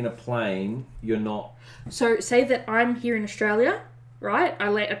you're in a plane, you're not... So, say that I'm here in Australia, right?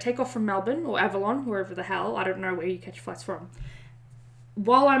 I take off from Melbourne or Avalon, wherever the hell. I don't know where you catch flights from.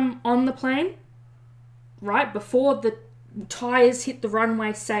 While I'm on the plane, right, before the tyres hit the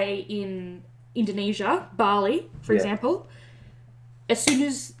runway, say in Indonesia, Bali, for example, as soon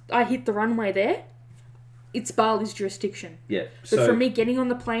as I hit the runway there, it's Bali's jurisdiction. Yeah. But from me getting on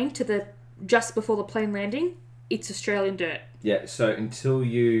the plane to just before the plane landing, it's Australian dirt. Yeah, so until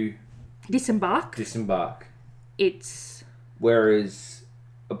you... Disembark. It's... Whereas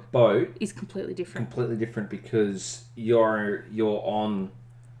a boat... is completely different. Because you're on...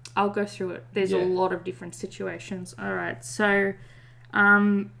 I'll go through it. There's a lot of different situations. All right, so...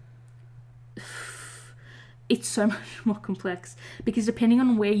 it's so much more complex. Because depending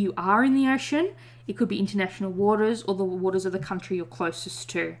on where you are in the ocean, it could be international waters or the waters of the country you're closest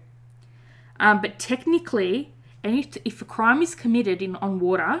to. But technically... And if a crime is committed on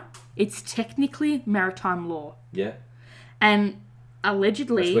water, it's technically maritime law. Yeah. And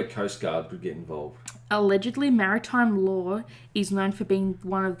allegedly... That's where Coast Guard would get involved. Allegedly, maritime law is known for being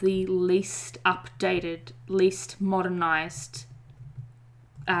one of the least updated, least modernised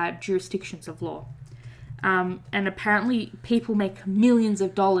jurisdictions of law. And apparently people make millions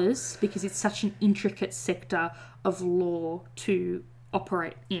of dollars because it's such an intricate sector of law to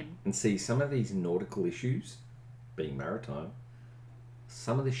operate in. And see, some of these nautical issues... being maritime,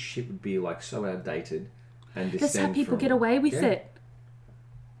 some of this shit would be, like, so outdated and that's how people get away with it.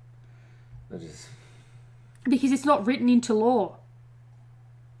 Because it's not written into law.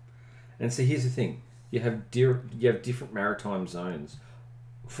 And so here's the thing: you have different maritime zones.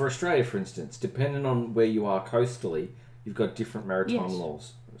 For Australia, for instance, depending on where you are coastally, you've got different maritime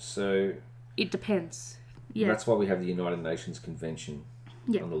laws. So it depends. Yeah, that's why we have the United Nations Convention.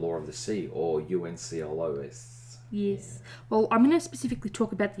 Yep. on the law of the sea, or UNCLOS. Yes. Well, I'm going to specifically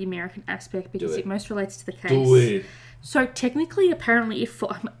talk about the American aspect because it most relates to the case. Do it. So technically, apparently, if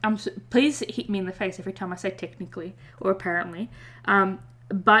please hit me in the face every time I say technically or apparently,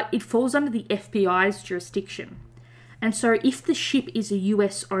 but it falls under the FBI's jurisdiction. And so if the ship is a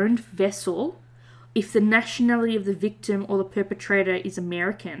US-owned vessel, if the nationality of the victim or the perpetrator is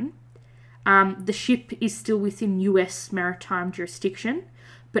American, the ship is still within US maritime jurisdiction,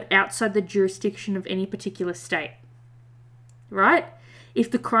 but outside the jurisdiction of any particular state. Right? If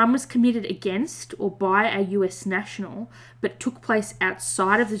the crime was committed against or by a US national, but took place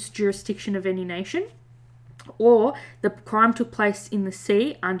outside of the jurisdiction of any nation, or the crime took place in the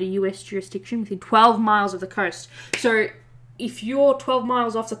sea under US jurisdiction within 12 miles of the coast. So if you're 12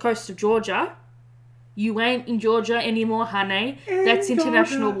 miles off the coast of Georgia, you ain't in Georgia anymore, honey. That's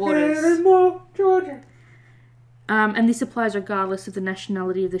international waters. Georgia. And this applies regardless of the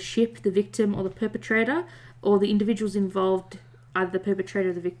nationality of the ship, the victim, or the perpetrator, or the individuals involved. Either the perpetrator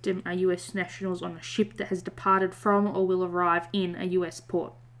or the victim are US nationals on a ship that has departed from or will arrive in a US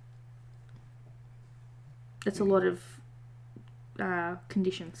port. That's a lot of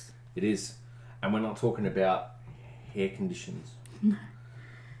conditions. It is. And we're not talking about hair conditions.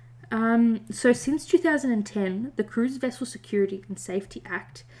 So since 2010, the Cruise Vessel Security and Safety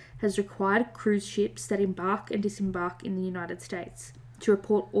Act has required cruise ships that embark and disembark in the United States to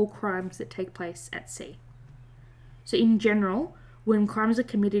report all crimes that take place at sea. So in general, when crimes are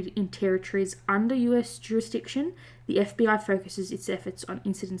committed in territories under US jurisdiction, the FBI focuses its efforts on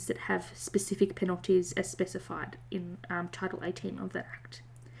incidents that have specific penalties as specified in Title 18 of that Act.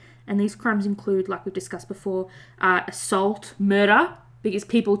 And these crimes include, like we've discussed before, assault, murder, because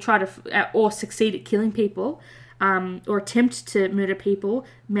people try to or succeed at killing people, or attempt to murder people,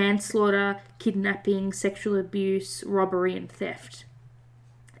 manslaughter, kidnapping, sexual abuse, robbery, and theft.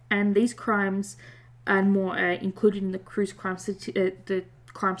 And these crimes and more are included in the cruise crime the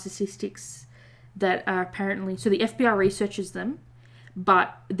crime statistics that are apparently... So the FBI researches them,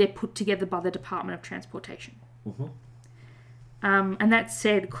 but they're put together by the Department of Transportation. Mm-hmm. And that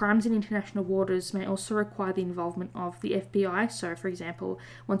said, crimes in international waters may also require the involvement of the FBI. So, for example,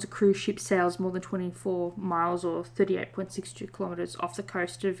 once a cruise ship sails more than 24 miles or 38.62 kilometres off the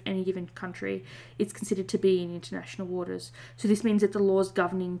coast of any given country, it's considered to be in international waters. So this means that the laws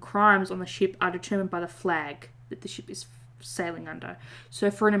governing crimes on the ship are determined by the flag that the ship is sailing under. So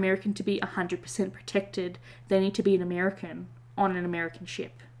for an American to be 100% protected, they need to be an American on an American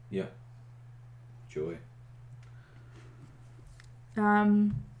ship. Yeah. Joy.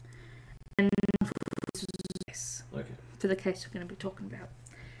 And Okay. for the case we're going to be talking about.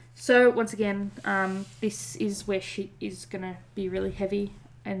 So once again, this is where shit is going to be really heavy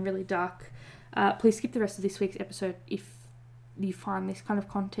and really dark. Please skip the rest of this week's episode if you find this kind of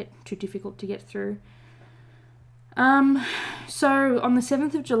content too difficult to get through. So on the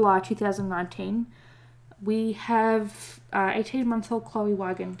 7th of July 2019, we have 18-month-old Chloe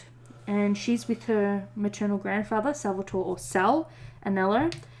Weigand, and she's with her maternal grandfather, Salvatore, or Sal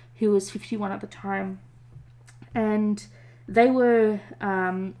Anello, who was 51 at the time. And they were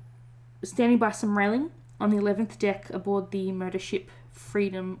standing by some railing on the 11th deck aboard the motor ship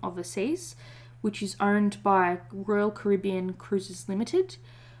Freedom of the Seas, which is owned by Royal Caribbean Cruises Limited,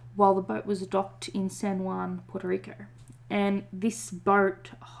 while the boat was docked in San Juan, Puerto Rico. And this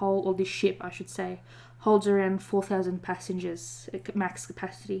this ship, I should say, holds around 4,000 passengers at max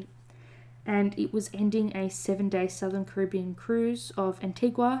capacity. And it was ending a 7-day Southern Caribbean cruise of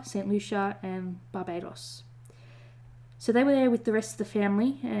Antigua, St. Lucia, and Barbados. So they were there with the rest of the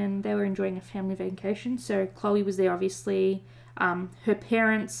family, and they were enjoying a family vacation. So Chloe was there, obviously, her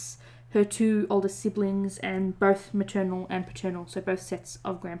parents, her two older siblings, and both maternal and paternal, so both sets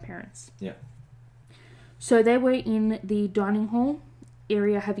of grandparents. Yeah. So they were in the dining hall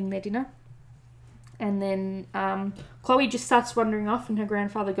area having their dinner. And then Chloe just starts wandering off, and her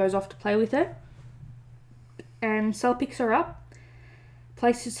grandfather goes off to play with her. And Sal picks her up,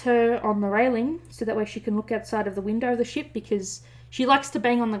 places her on the railing, so that way she can look outside of the window of the ship, because she likes to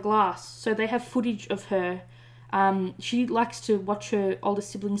bang on the glass. So they have footage of her. She likes to watch her older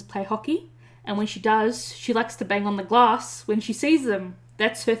siblings play hockey. And when she does, she likes to bang on the glass when she sees them.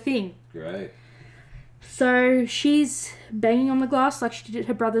 That's her thing. Great. So she's banging on the glass like she did at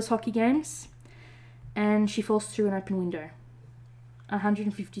her brother's hockey games. And she falls through an open window.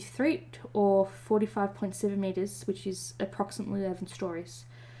 150 feet or 45.7 metres, which is approximately 11 stories,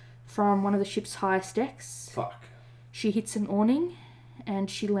 from one of the ship's highest decks. Fuck. She hits an awning and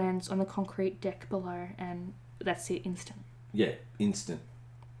she lands on the concrete deck below, and that's it, instant. Yeah, instant.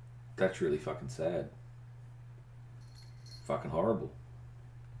 That's really fucking sad. Fucking horrible.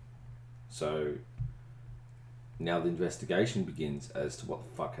 So now the investigation begins as to what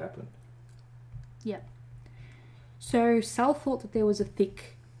the fuck happened. Yeah. So Sal thought that there was a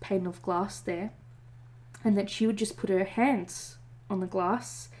thick pane of glass there, and that she would just put her hands on the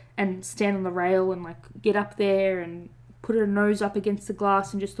glass and stand on the rail and like get up there and put her nose up against the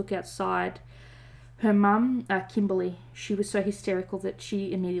glass and just look outside. Her mum, Kimberly, she was so hysterical that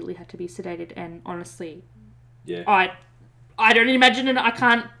she immediately had to be sedated, and honestly, Yeah. I don't imagine it. I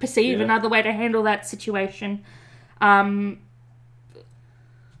can't perceive Yeah. another way to handle that situation. I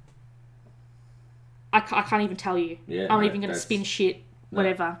can't even tell you. Yeah, I'm no, even going to that's- spin shit, no.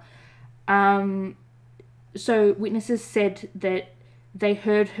 whatever. So witnesses said that they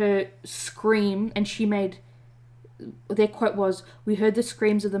heard her scream, and she made... Their quote was, "We heard the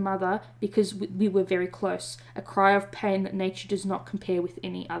screams of the mother because we were very close. A cry of pain that nature does not compare with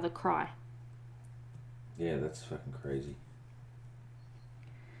any other cry." Yeah, that's fucking crazy.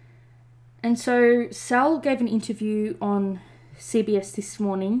 And so Sal gave an interview on CBS this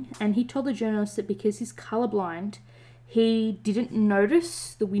morning, and he told the journalist that because he's colourblind, he didn't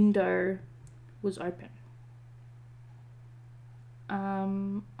notice the window was open.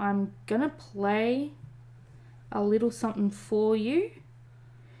 I'm gonna play a little something for you,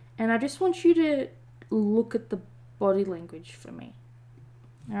 and I just want you to look at the body language for me.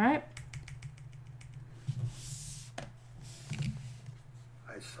 Alright?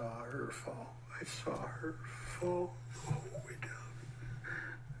 I saw her fall. I saw her fall all the way down.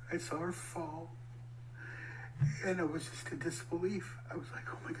 I saw her fall. And it was just a disbelief. I was like,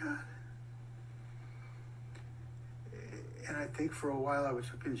 oh my God. And I think for a while I was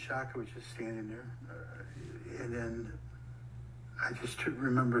in shock. I was just standing there. And then I just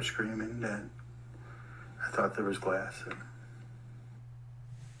remember screaming that I thought there was glass.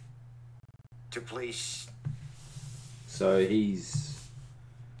 To police. So he's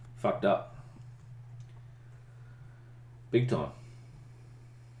fucked up. Big time.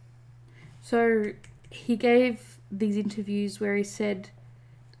 So he gave these interviews where he said,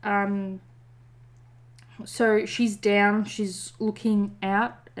 so she's down, she's looking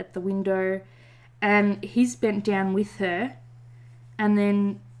out at the window, and he's bent down with her, and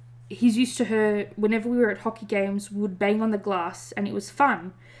then he's used to her, whenever we were at hockey games, we would bang on the glass, and it was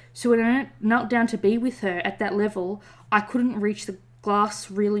fun. So when I knelt down to be with her at that level, I couldn't reach the glass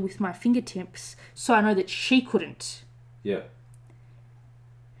really with my fingertips, so I know that she couldn't. Yeah.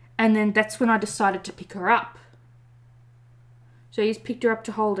 And then that's when I decided to pick her up. So he's picked her up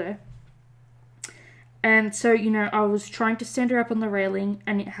to hold her. And so, I was trying to stand her up on the railing,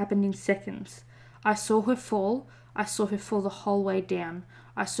 and it happened in seconds. I saw her fall. I saw her fall the whole way down.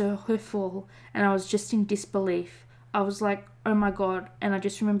 I saw her fall, and I was just in disbelief. I was like, oh my God. And I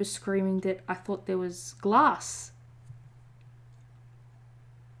just remember screaming that I thought there was glass.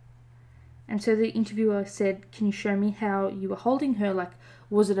 And so the interviewer said, can you show me how you were holding her? Like,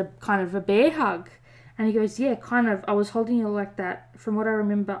 was it a kind of a bear hug? And he goes, yeah, kind of. I was holding her like that. From what I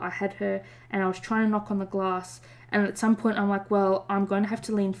remember, I had her and I was trying to knock on the glass. And at some point, I'm like, well, I'm going to have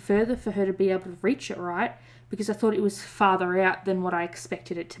to lean further for her to be able to reach it, right? Because I thought it was farther out than what I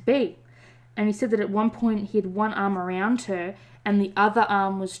expected it to be. And he said that at one point, he had one arm around her and the other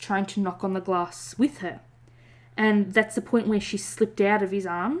arm was trying to knock on the glass with her. And that's the point where she slipped out of his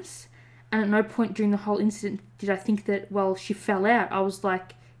arms. And at no point during the whole incident did I think that, well, she fell out. I was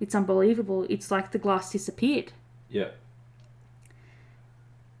like, it's unbelievable. It's like the glass disappeared. Yeah.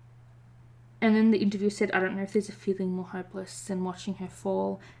 And then the interviewer said, I don't know if there's a feeling more hopeless than watching her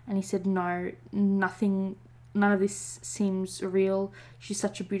fall. And he said, no, none of this seems real. She's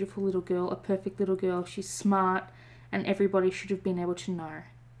such a beautiful little girl, a perfect little girl. She's smart, and everybody should have been able to know.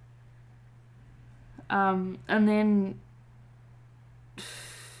 And then,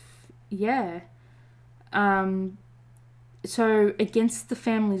 yeah. So against the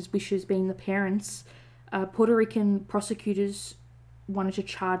family's wishes, being the parents, Puerto Rican prosecutors wanted to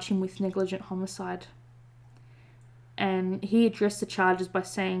charge him with negligent homicide. And he addressed the charges by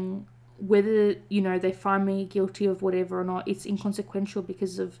saying, whether, they find me guilty of whatever or not, it's inconsequential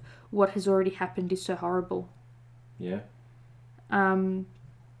because of what has already happened is so horrible. Yeah. And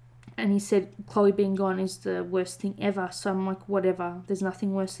he said, Chloe being gone is the worst thing ever. So I'm like, whatever. There's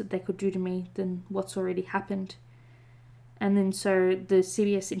nothing worse that they could do to me than what's already happened. And then so the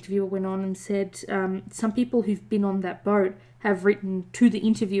CBS interviewer went on and said, some people who've been on that boat have written to the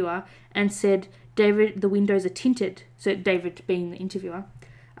interviewer and said, David, the windows are tinted. So David being the interviewer.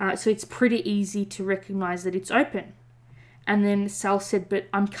 So it's pretty easy to recognise that it's open. And then Sal said, but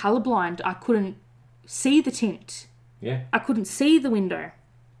I'm colourblind. I couldn't see the tint. Yeah. I couldn't see the window.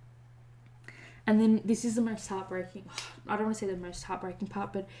 And then this is the most heartbreaking. I don't want to say the most heartbreaking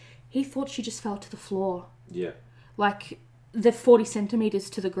part, but he thought she just fell to the floor. Yeah. Like the 40 centimeters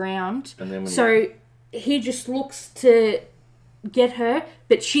to the ground. And then he just looks to get her,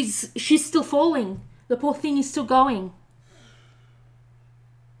 but she's still falling. The poor thing is still going.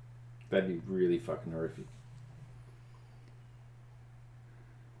 That'd be really fucking horrific.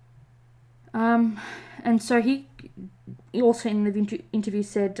 And so he also in the interview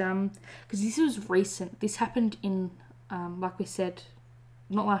said, because this was recent, this happened in, like we said,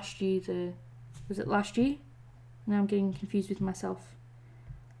 not last year, was it last year? Now I'm getting confused with myself.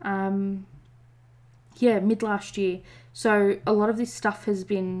 Yeah, mid last year. So a lot of this stuff has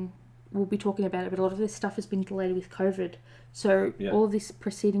been, we'll be talking about it, but a lot of this stuff has been delayed with COVID. So all of this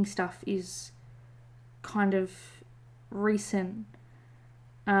preceding stuff is kind of recent.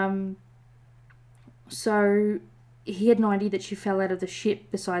 So he had no idea that she fell out of the ship,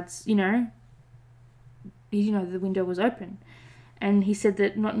 besides, the window was open. And he said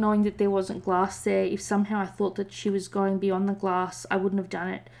that not knowing that there wasn't glass there, if somehow I thought that she was going beyond the glass, I wouldn't have done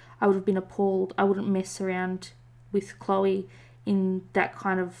it. I would have been appalled. I wouldn't mess around with Chloe in that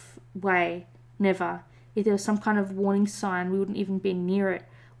kind of way. Never. If there was some kind of warning sign, we wouldn't even be near it.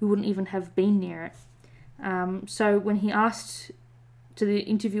 We wouldn't even have been near it. So when he the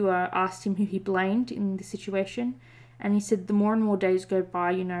interviewer asked him who he blamed in the situation, and he said the more and more days go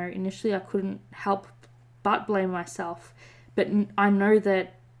by, initially I couldn't help but blame myself. But I know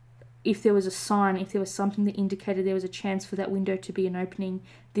that if there was a sign, if there was something that indicated there was a chance for that window to be an opening,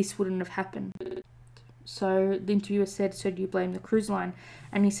 this wouldn't have happened. So the interviewer said, so do you blame the cruise line?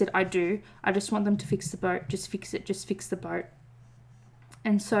 And he said, I do. I just want them to fix the boat. Just fix it. Just fix the boat.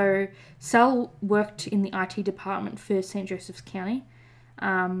 And so Sal worked in the IT department for St. Joseph's County.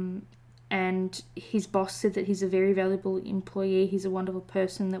 And his boss said that he's a very valuable employee. He's a wonderful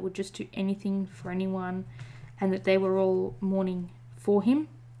person that would just do anything for anyone, and that they were all mourning for him.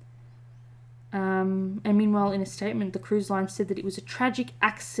 And meanwhile, in a statement, the cruise line said that it was a tragic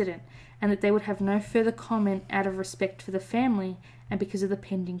accident and that they would have no further comment out of respect for the family and because of the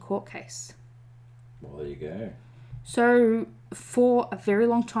pending court case. Well, there you go. So, for a very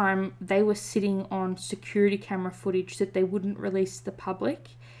long time, they were sitting on security camera footage that they wouldn't release to the public,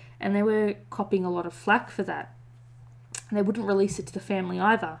 and they were copping a lot of flack for that. And they wouldn't release it to the family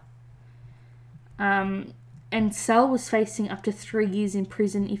either. And Sal was facing up to 3 years in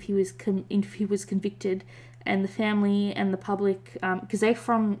prison if he was convicted, and the family and the public, because they're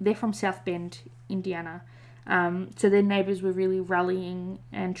from South Bend, Indiana, so their neighbours were really rallying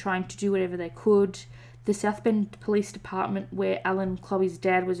and trying to do whatever they could. The South Bend Police Department, where Alan, Chloe's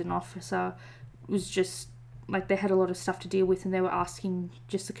dad, was an officer, was just like they had a lot of stuff to deal with, and they were asking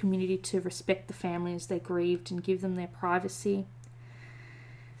just the community to respect the family as they grieved and give them their privacy.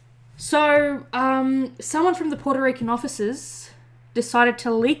 So, someone from the Puerto Rican officers decided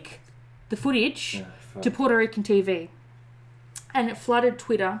to leak the footage to Puerto Rican TV. And it flooded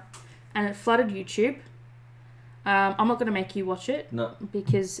Twitter, and it flooded YouTube. I'm not going to make you watch it. No.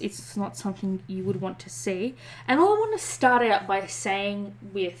 Because it's not something you would want to see. And all I want to start out by saying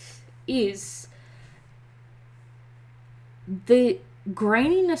with is the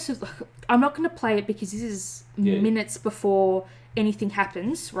graininess of... I'm not going to play it because this is minutes before anything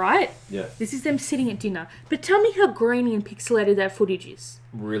happens, right? Yeah. This is them sitting at dinner. But tell me how grainy and pixelated that footage is.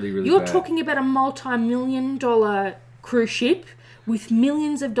 Really, really You're bad. talking about a multi-million-dollar cruise ship with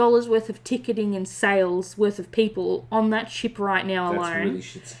millions of dollars worth of ticketing and sales worth of people on that ship right now alone. That's really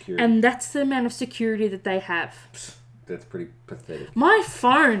shit security. And that's the amount of security that they have. That's pretty pathetic. My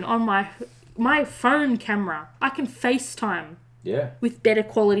phone, on my phone camera, I can FaceTime with better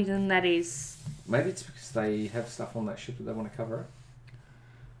quality than that is. Maybe it's because they have stuff on that ship that they want to cover it.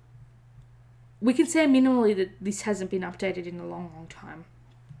 We can say minimally that this hasn't been updated in a long, long time.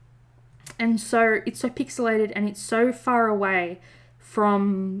 And so it's so pixelated and it's so far away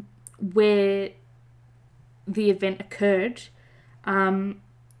from where the event occurred.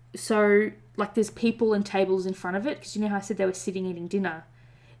 So, like, there's people and tables in front of it, because you know how I said they were sitting eating dinner?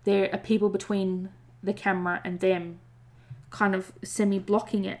 There are people between the camera and them, kind of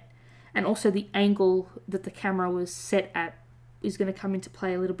semi-blocking it. And also the angle that the camera was set at is going to come into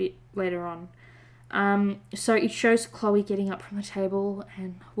play a little bit later on. So it shows Chloe getting up from the table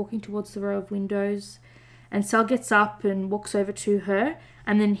and walking towards the row of windows. And Sal gets up and walks over to her.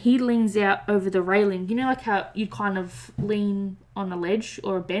 And then he leans out over the railing. You know, like how you kind of lean on a ledge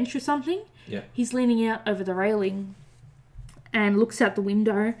or a bench or something? Yeah. He's leaning out over the railing and looks out the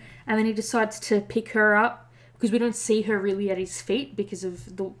window. And then he decides to pick her up, because we don't see her really at his feet because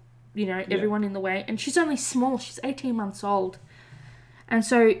of the... everyone in the way. And she's only small. She's 18 months old. And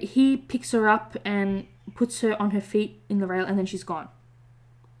so he picks her up and puts her on her feet in the rail, and then she's gone.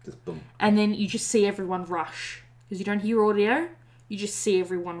 Just boom. And then you just see everyone rush. Because you don't hear audio, you just see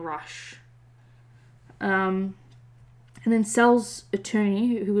everyone rush. And then Sal's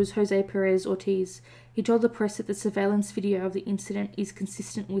attorney, who was Jose Perez Ortiz, he told the press that the surveillance video of the incident is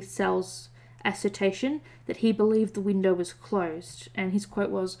consistent with Sal's assertion that he believed the window was closed. And his quote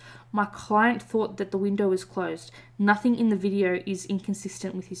was, "My client thought that the window was closed. Nothing in the video is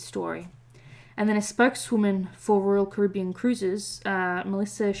inconsistent with his story." And then a spokeswoman for Royal Caribbean Cruises,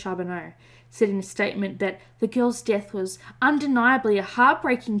 Melissa Charbonneau, said in a statement that the girl's death was undeniably a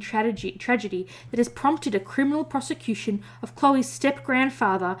heartbreaking tragedy that has prompted a criminal prosecution of Chloe's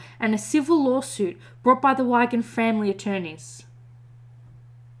step-grandfather and a civil lawsuit brought by the Wigan family attorneys.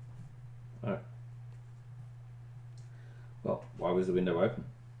 Oh. Well, why was the window open?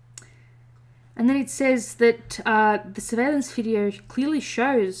 And then it says that the surveillance video clearly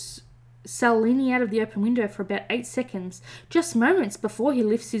shows Sal leaning out of the open window for about 8 seconds, just moments before he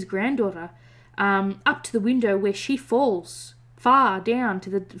lifts his granddaughter up to the window where she falls far down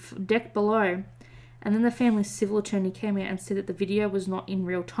to the deck below. And then the family's civil attorney came out and said that the video was not in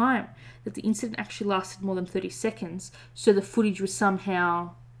real time, that the incident actually lasted more than 30 seconds, so the footage was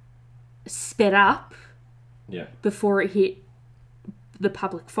somehow sped up before it hit the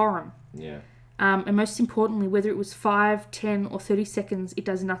public forum. Yeah. And most importantly, whether it was 5, 10 or 30 seconds, it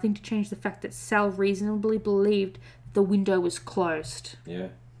does nothing to change the fact that Sal reasonably believed the window was closed. Yeah.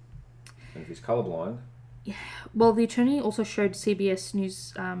 And if he's colourblind... Well, the attorney also showed CBS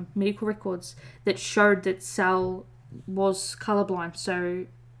News medical records that showed that Sal was colourblind, so...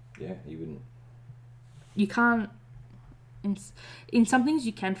 Yeah, he wouldn't... You can't... In some things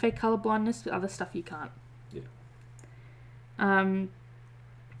you can fake colourblindness, but other stuff you can't. Yeah.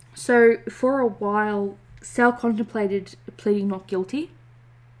 So, for a while, Sal contemplated pleading not guilty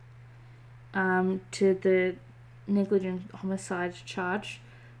to the negligent homicide charge,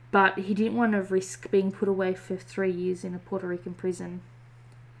 but he didn't want to risk being put away for 3 years in a Puerto Rican prison.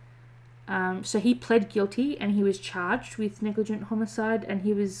 So he pled guilty and he was charged with negligent homicide, and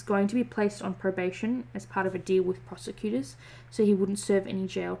he was going to be placed on probation as part of a deal with prosecutors, so he wouldn't serve any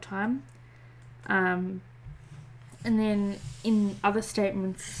jail time. And then in other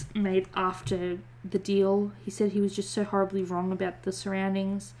statements made after the deal, he said he was just so horribly wrong about the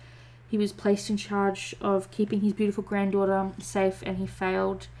surroundings. He was placed in charge of keeping his beautiful granddaughter safe, and he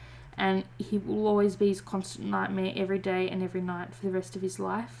failed. And he will always be his constant nightmare every day and every night for the rest of his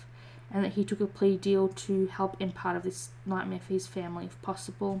life. And that he took a plea deal to help end part of this nightmare for his family if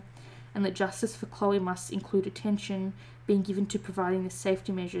possible. And that justice for Chloe must include attention being given to providing the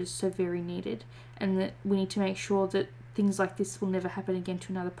safety measures so very needed, and that we need to make sure that things like this will never happen again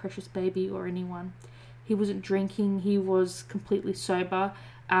to another precious baby or anyone. He wasn't drinking, he was completely sober.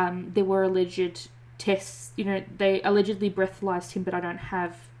 There were alleged tests, they allegedly breathalyzed him, but I don't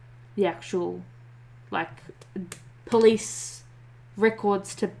have the actual, police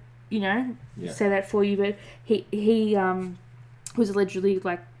records to, say that for you, but he was allegedly,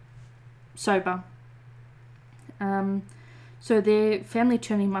 sober. So their family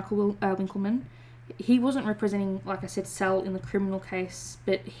attorney, Michael Winkleman, he wasn't representing, like I said, Sal in the criminal case,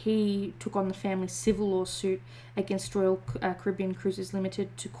 but he took on the family's civil lawsuit against Royal Caribbean Cruises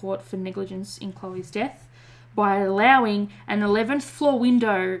Limited to court for negligence in Chloe's death by allowing an 11th floor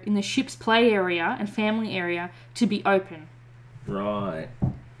window in the ship's play area and family area to be open. Right.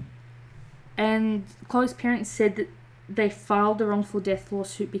 And Chloe's parents said that they filed the wrongful death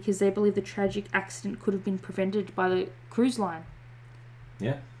lawsuit because they believe the tragic accident could have been prevented by the cruise line.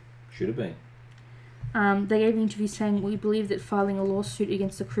 Yeah, should have been. They gave an interview saying, "We believe that filing a lawsuit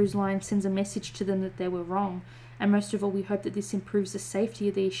against the cruise line sends a message to them that they were wrong. And most of all, we hope that this improves the safety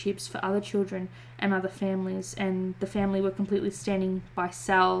of these ships for other children and other families." And the family were completely standing by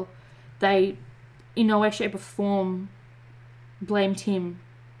Sal. They, in no way, shape or form, blamed him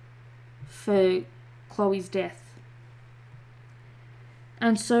for Chloe's death.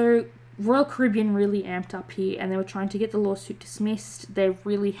 And so Royal Caribbean really amped up here, and they were trying to get the lawsuit dismissed. They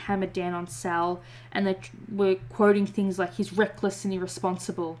really hammered down on Sal, and they were quoting things like he's reckless and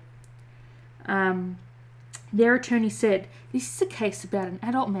irresponsible. Their attorney said, "This is a case about an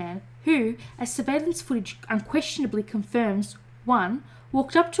adult man who, as surveillance footage unquestionably confirms, 1.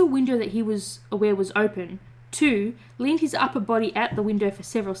 Walked up to a window that he was aware was open, 2. Leaned his upper body out the window for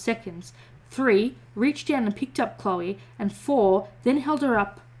several seconds, 3. Reached down and picked up Chloe, and 4. Then held her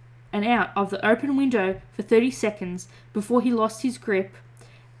up and out of the open window for 30 seconds before he lost his grip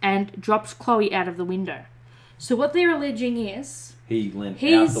and dropped Chloe out of the window." So what they're alleging is he leant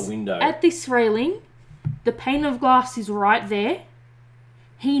out the window at this railing, the pane of glass is right there,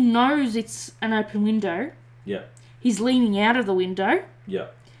 He knows it's an open window. Yeah. He's leaning out of the window. Yeah.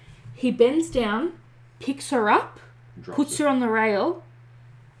 He bends down, picks her up, puts her on the rail,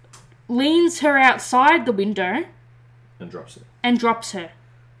 leans her outside the window, and drops it. And drops her.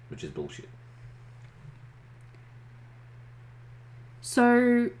 Which is bullshit.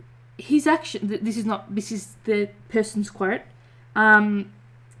 So his action. This is the person's quote.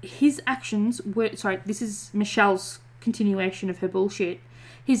 His actions were. Sorry, this is Michelle's continuation of her bullshit.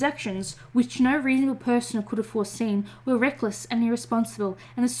 His actions, which no reasonable person could have foreseen, were reckless and irresponsible,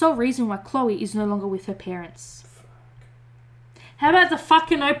 and the sole reason why Chloe is no longer with her parents. Fuck. How about the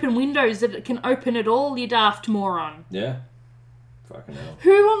fucking open windows that it can open at all, you daft moron? Yeah. Fucking hell.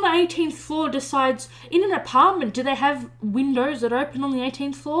 Who on the 18th floor decides, in an apartment, do they have windows that open on the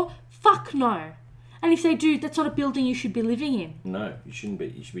 18th floor? Fuck no. And if they do, that's not a building you should be living in. No, you shouldn't be.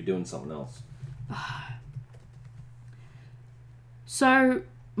 You should be doing something else. So,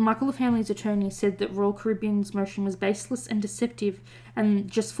 Michael, the family's attorney, said that Royal Caribbean's motion was baseless and deceptive,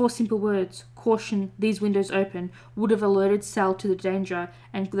 and just 4 simple words, caution, these windows open, would have alerted Sal to the danger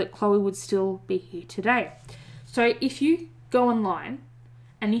and that Chloe would still be here today. So, if you go online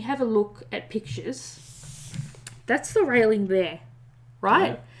and you have a look at pictures, that's the railing there,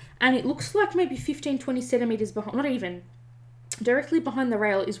 right? Yeah. And it looks like maybe 15, 20 centimetres behind, not even, directly behind the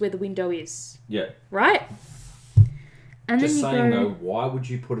rail is where the window is. Yeah. Right? And just then saying, though, why would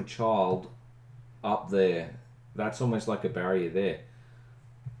you put a child up there? That's almost like a barrier there.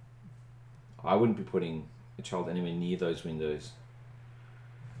 I wouldn't be putting a child anywhere near those windows.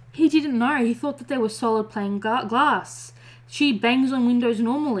 He didn't know. He thought that they were solid plain glass. She bangs on windows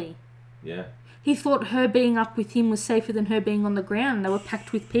normally. Yeah. He thought her being up with him was safer than her being on the ground. They were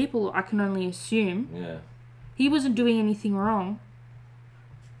packed with people, I can only assume. Yeah. He wasn't doing anything wrong.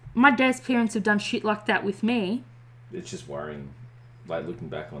 My dad's parents have done shit like that with me. It's just worrying, like looking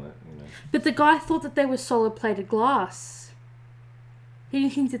back on it, you know. But the guy thought that they were solid plated glass. He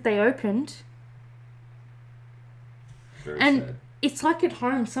didn't think that they opened. Very and sad. It's like at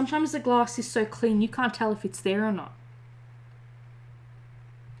home. Sometimes the glass is so clean you can't tell if it's there or not.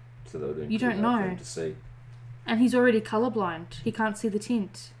 So they were doing you don't know. For him to see. And he's already colourblind. He can't see the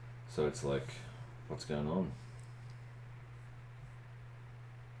tint. So it's like, what's going on?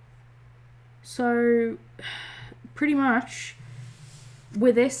 So, pretty much,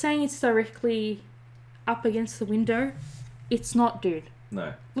 where they're saying it's directly up against the window, it's not, dude.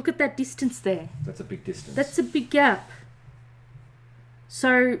 No. Look at that distance there. That's a big distance. That's a big gap.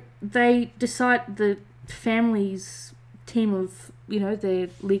 So they decide, the family's team of, their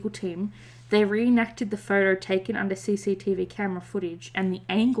legal team, they reenacted the photo taken under CCTV camera footage and the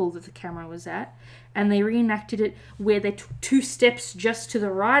angle that the camera was at, and they reenacted it where they took 2 steps just to the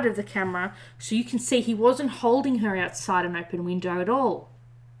right of the camera, so you can see he wasn't holding her outside an open window at all.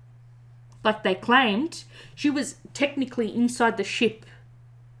 Like they claimed, she was technically inside the ship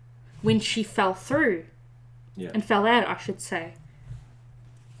when she fell through. Yeah. And fell out, I should say.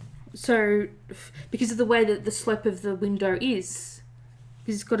 So, because of the way that the slope of the window is,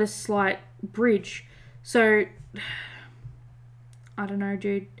 because it's got a slight bridge. So, I don't know,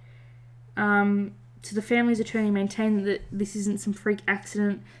 dude. So the family's attorney maintained that this isn't some freak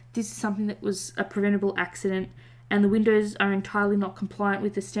accident. This is something that was a preventable accident, and the windows are entirely not compliant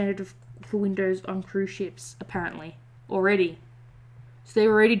with the standard for windows on cruise ships, apparently, already. So they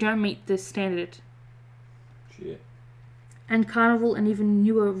already don't meet the standard. Shit. And Carnival and even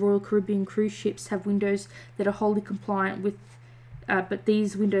newer Royal Caribbean cruise ships have windows that are wholly compliant with, but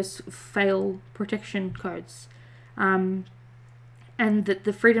these windows fail protection codes. And that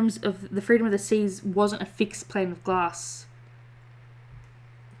the freedom of the seas wasn't a fixed plane of glass.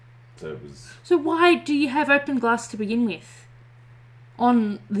 So it was. So why do you have open glass to begin with?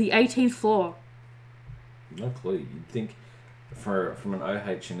 On the 18th floor. No clue. You'd think, from an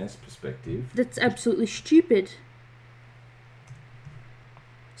OH&S perspective. That's absolutely stupid.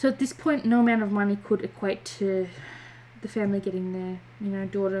 So at this point, no amount of money could equate to the family getting their,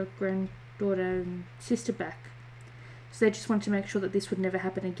 daughter, granddaughter, and sister back. So they just wanted to make sure that this would never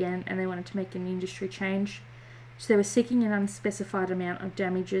happen again, and they wanted to make an industry change. So they were seeking an unspecified amount of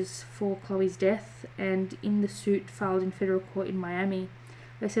damages for Chloe's death, and in the suit filed in federal court in Miami,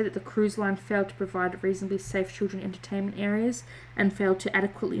 they said that the cruise line failed to provide reasonably safe children entertainment areas, and failed to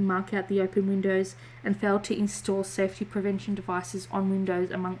adequately mark out the open windows, and failed to install safety prevention devices on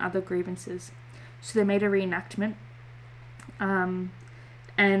windows, among other grievances. So they made a reenactment, and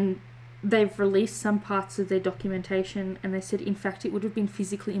they've released some parts of their documentation, and they said, in fact, it would have been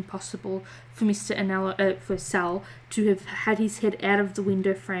physically impossible for for Sal to have had his head out of the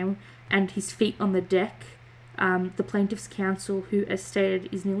window frame and his feet on the deck The plaintiff's counsel, who, as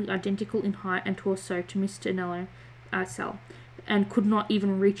stated, is nearly identical in height and torso to Mr. Anello, Sal, and could not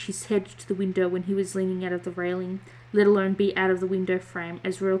even reach his head to the window when he was leaning out of the railing, let alone be out of the window frame,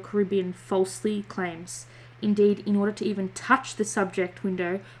 as Royal Caribbean falsely claims. Indeed, in order to even touch the subject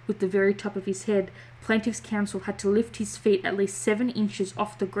window with the very top of his head, plaintiff's counsel had to lift his feet at least 7 inches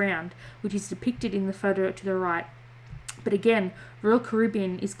off the ground, which is depicted in the photo to the right. But again, Royal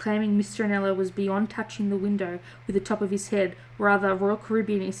Caribbean is claiming Mr. Anello was beyond touching the window with the top of his head. Rather, Royal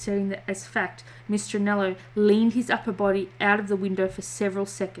Caribbean is stating that as fact, Mr. Anello leaned his upper body out of the window for several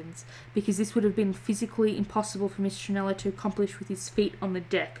seconds, because this would have been physically impossible for Mr. Anello to accomplish with his feet on the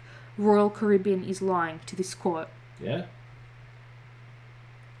deck. Royal Caribbean is lying to this court. Yeah.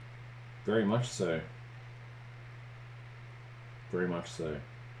 Very much so. Very much so.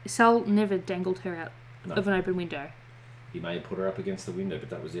 Sal never dangled her out No. of an open window. He may have put her up against the window, but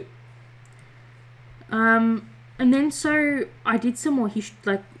that was it. And then so I did some more,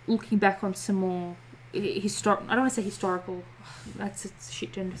 looking back on some more I don't want to say historical, that's a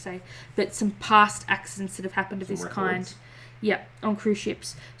shit term to say, but some past accidents that have happened of Some this records. kind. Yeah, on cruise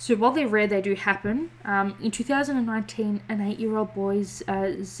ships. So while they're rare, they do happen. In 2019, an 8-year-old boy,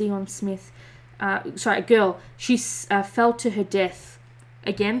 Zion Smith, a girl, she fell to her death,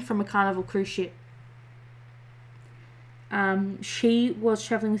 again, from a Carnival cruise ship. She was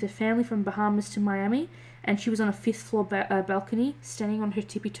travelling with her family from Bahamas to Miami, and she was on a 5th floor balcony, standing on her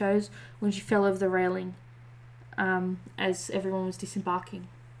tippy toes when she fell over the railing as everyone was disembarking.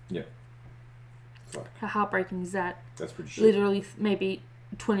 Yeah. Fuck. How heartbreaking is that? That's pretty shit. Literally maybe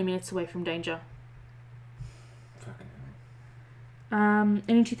 20 minutes away from danger. Fucking And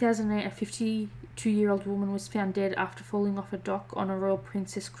in 2008, a 52-year-old woman was found dead after falling off a dock on a Royal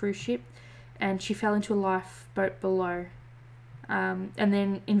Princess cruise ship, and she fell into a lifeboat below. And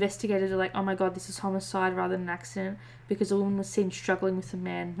then investigators are like, oh my god, this is homicide rather than an accident, because a woman was seen struggling with a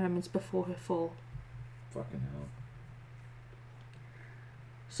man moments before her fall. Fucking hell.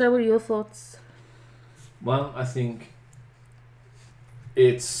 So what are your thoughts? Well, I think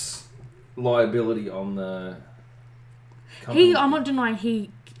it's liability on the company. I'm not denying he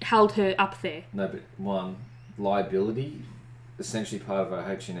held her up there. No, but one, liability, essentially part of our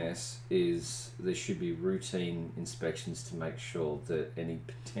HNS is there should be routine inspections to make sure that any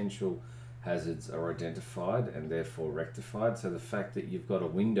potential hazards are identified and therefore rectified. So the fact that you've got a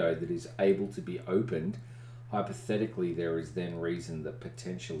window that is able to be opened, hypothetically there is then reason that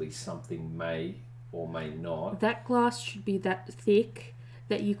potentially something may or may not. That glass should be that thick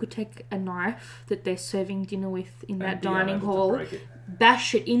that you could take a knife that they're serving dinner with in that and be dining unable to hall, break it.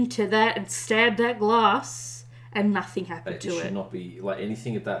 bash it into that and stab that glass, and nothing happened It to should it. not be, like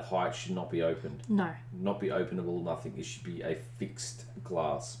anything at that height should not be opened. No, Not be openable, nothing. It should be a fixed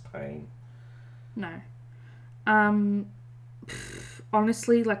glass pane. no.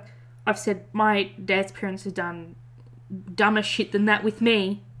 Honestly, like I've said, my dad's parents have done dumber shit than that with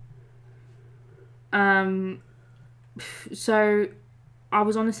me. So I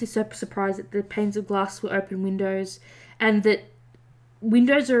was honestly so surprised that the panes of glass were open windows, and that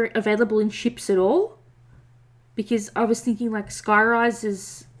windows are available in ships at all. Because I was thinking like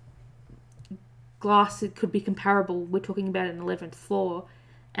Skyrise's glass, it could be comparable. We're talking about an 11th floor,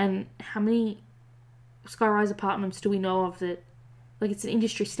 and how many Skyrise apartments do we know of that? Like, it's an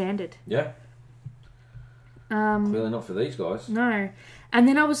industry standard. Yeah. Clearly not for these guys. No. And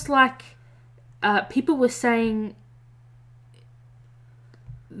then I was like, people were alleging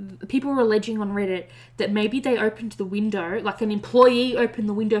on Reddit that maybe they opened the window, like an employee opened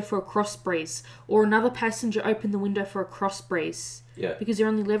the window for a cross breeze, or another passenger opened the window for a cross breeze. Yeah. Because they're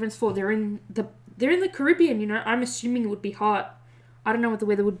on the 11th floor. They're in the Caribbean, you know. I'm assuming it would be hot. I don't know what the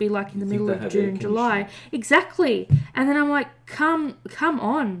weather would be like in the middle they of have June, air July. conditioning? Exactly. And then I'm like, come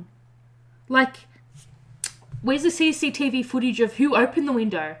on. Like, where's the CCTV footage of who opened the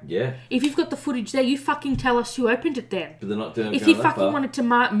window? Yeah. If you've got the footage there, you fucking tell us who opened it then. But they're not doing it. If he fucking wanted to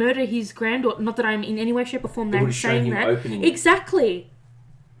murder his granddaughter, not that I'm in any way, shape or form They now would've shown saying him that. opening it. Exactly.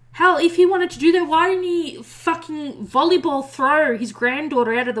 Hell, if he wanted to do that, why didn't he fucking volleyball throw his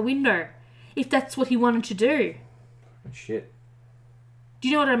granddaughter out of the window? If that's what he wanted to do. Shit. Do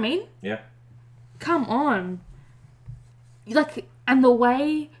you know what I mean? Yeah. Come on. Like, and the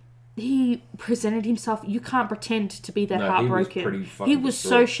way he presented himself, you can't pretend to be that No, he was heartbroken. pretty fucking He was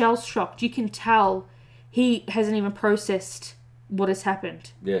so distraught. shell-shocked. You can tell he hasn't even processed what has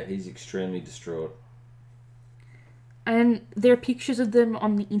happened. Yeah, he's extremely distraught. And there are pictures of them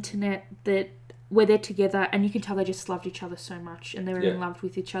on the internet that where they're together, and you can tell they just loved each other so much, and they were Yeah. in love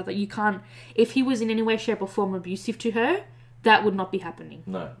with each other. You can't, if he was in any way, shape, or form abusive to her, that would not be happening.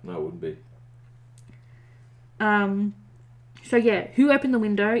 No, it wouldn't be. So yeah, who opened the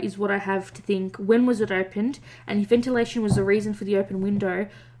window is what I have to think. When was it opened? And if ventilation was the reason for the open window,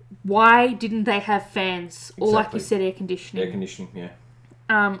 why didn't they have fans? Or like you said, air conditioning. Air conditioning, yeah.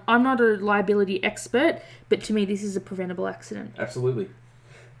 I'm not a liability expert, but to me this is a preventable accident. Absolutely.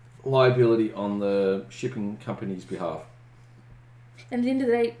 Liability on the shipping company's behalf. And at the end of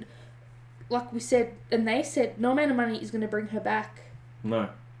the day, like we said, and they said, no amount of money is going to bring her back. No.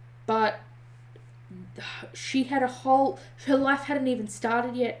 But she had her life hadn't even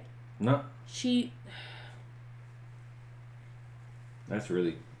started yet. No. That's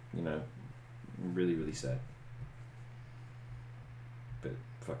really, really, really sad. But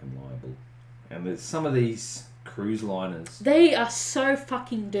fucking liable. And there's some of these cruise liners. They are so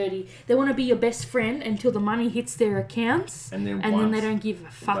fucking dirty. They want to be your best friend until the money hits their accounts. And then they don't give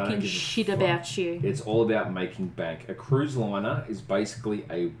a fucking shit about you. It's all about making bank. A cruise liner is basically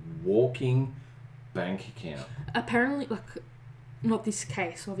a walking bank account. Apparently, not this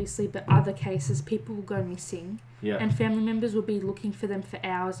case, obviously, but other cases, people will go missing. Yeah. And family members will be looking for them for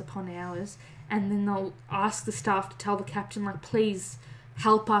hours upon hours. And then they'll ask the staff to tell the captain, please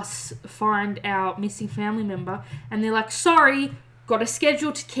help us find our missing family member. And they're like, sorry, got a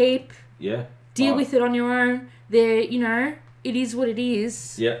schedule to keep. Yeah. Deal with it on your own. It is what it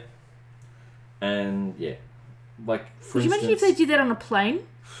is. Yeah. And, yeah. For Would you imagine if they did that on a plane?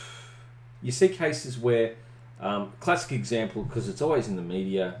 You see cases where, classic example, because it's always in the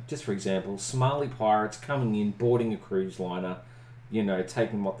media, just for example, Somali pirates coming in, boarding a cruise liner,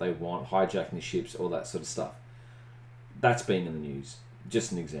 taking what they want, hijacking the ships, all that sort of stuff. That's been in the news.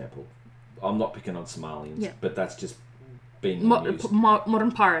 Just an example. I'm not picking on Somalians, but that's just been in the news.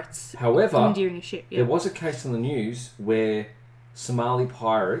 Modern pirates. However, commandeering a ship, there was a case in the news where Somali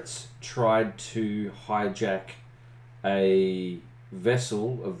pirates tried to hijack a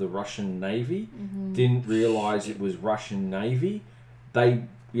vessel of the Russian Navy, didn't realise it was Russian Navy. They,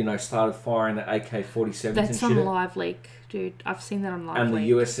 started firing the AK-47s and shit. That's on Live Leak, dude. I've seen that on Live Leak. And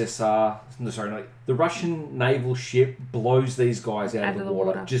the USSR, the Russian naval ship blows these guys out of the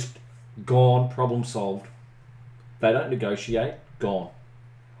water. Just gone, problem solved. They don't negotiate, gone.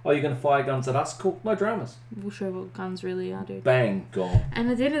 Oh, you're going to fire guns at us? Cool, no dramas. We'll show what guns really are, dude. Bang, gone. And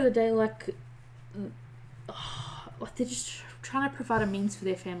at the end of the day, they're just trying to provide a means for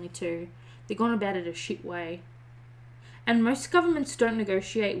their family too. They're going about it a shit way. And most governments don't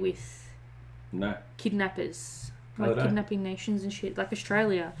negotiate with kidnappers. Kidnapping nations and shit. Like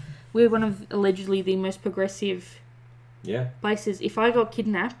Australia. We're one of allegedly the most progressive places. If I got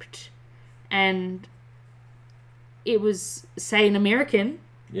kidnapped and it was, say, an American,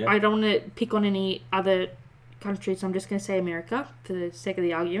 I don't want to pick on any other country, so I'm just going to say America for the sake of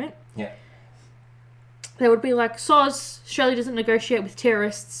the argument. Yeah. They would be like, Soz, Australia doesn't negotiate with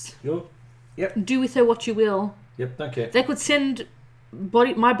terrorists. Yep. Do with her what you will. Yep, don't care. They could send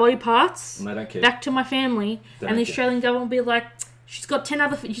my body parts and they don't care. Back to my family, and the Australian government would be like, she's got 9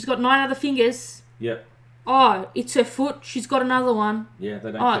 other fingers. Yep. Oh, it's her foot. She's got another one. Yeah,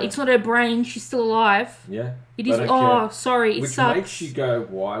 they don't care. It's not her brain. She's still alive. Yeah. It is. Oh, sorry. It Which sucks. Which makes you go,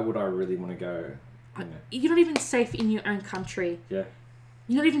 why would I really want to go? You're not even safe in your own country. Yeah.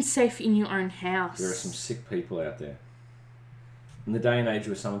 You're not even safe in your own house. There are some sick people out there. In the day and age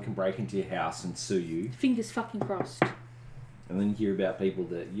where someone can break into your house and sue you. Fingers fucking crossed. And then you hear about people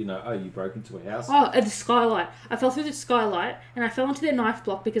that, you broke into a house. Oh, at the skylight. I fell through the skylight and I fell into their knife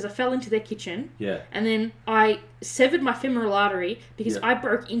block because I fell into their kitchen. Yeah. And then I severed my femoral artery because I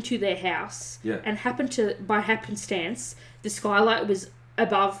broke into their house. Yeah. And happened to, by happenstance, the skylight was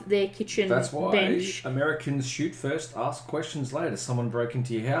above their kitchen bench. That's why Americans shoot first, ask questions later. Someone broke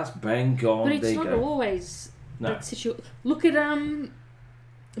into your house, bang, gone, but it's not always that situation. Look at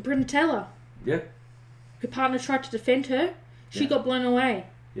Breonna Taylor. Yeah. Her partner tried to defend her. She got blown away.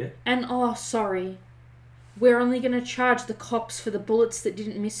 Yeah. And, sorry. We're only going to charge the cops for the bullets that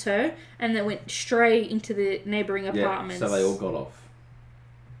didn't miss her and that went straight into the neighbouring apartments. So they all got off.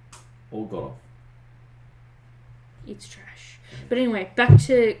 It's trash. But anyway, back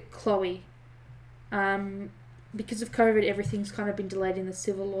to Chloe. Because of COVID, everything's kind of been delayed in the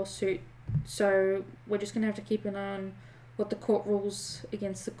civil lawsuit. So we're just going to have to keep an eye on what the court rules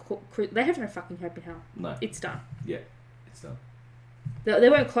against the court. They have no fucking hope in hell. No. It's done. Yeah. It's done. They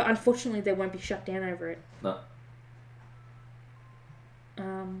won't. Unfortunately, they won't be shut down over it. No.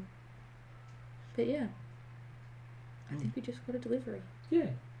 But yeah, I think we just got a delivery. Yeah.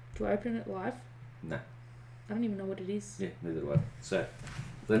 Do I open it live? No. I don't even know what it is. Yeah, neither do I. So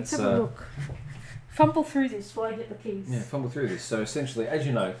let's have a look. Fumble through this while I get the keys. Yeah, fumble through this. So essentially, as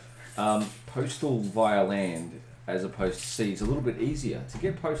you know, postal via land as opposed to sea is a little bit easier. To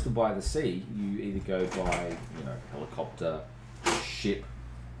get postal by the sea, you either go by, helicopter, ship.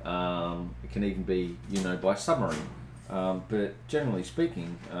 It can even be, by submarine. But generally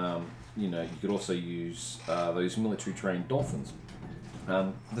speaking, you could also use those military trained dolphins.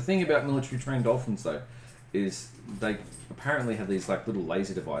 The thing about military trained dolphins, though, is they apparently have these like little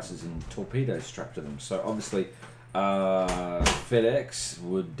laser devices and torpedoes strapped to them. So obviously, FedEx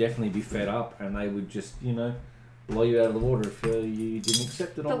would definitely be fed up, and they would just blow you out of the water if you didn't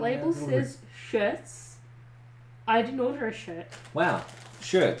accept it. The label says shirts. I didn't order a shirt. Wow,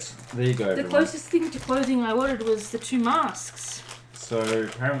 shirts. There you go. The everyone. closest thing to clothing I ordered was the 2 masks. So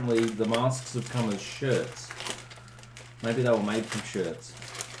apparently the masks have come as shirts. Maybe they were made from shirts.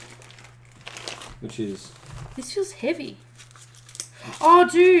 Which is... This feels heavy. Oh,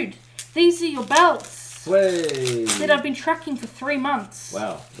 dude. These are your belts. Way! That I've been tracking for 3 months.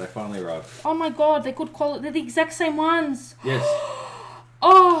 Wow, they finally arrived. Oh my god, they're good quality. They're the exact same ones. Yes.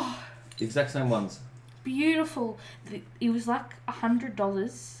 Oh, The exact same ones. beautiful. It was like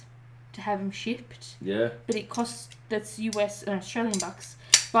 $100 to have them shipped. Yeah. But it costs, that's US, Australian bucks.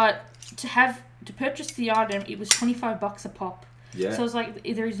 But to purchase the item, it was $25 a pop. Yeah. So I was like,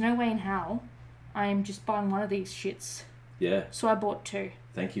 there is no way in hell I am just buying one of these shits. Yeah. So I bought 2.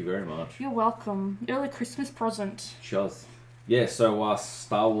 Thank you very much. You're welcome. Early Christmas present. Shows. Yeah, so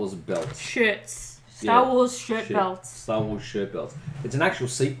Star Wars belts. Shirts. Star Yeah. Wars shirt belts. Star Wars shirt belts. It's an actual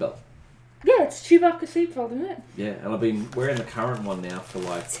seat belt. Yeah, it's Chewbacca seatbelt, isn't it? Yeah, and I've been wearing the current one now for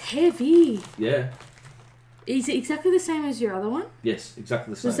It's heavy. Yeah. Is it exactly the same as your other one? Yes,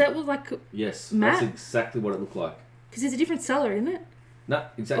 exactly the same. Was that with like... Yes, matte? that's exactly what it looked like. Because there's a different seller, isn't it? No,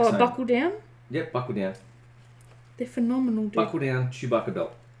 exactly Oh, same. buckle down? Yep, buckle down. They're phenomenal, dude. Buckle down, Chewbacca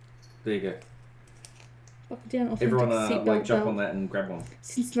belt. There you go. Buckle down, authentic Everyone, seatbelt jump belt. on that and grab one.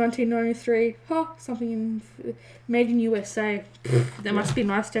 Since 1993. Something made in USA. That must be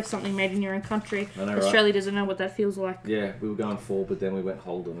nice to have something made in your own country. I know, right? Australia doesn't know what that feels like. Yeah, we were going 4, but then we went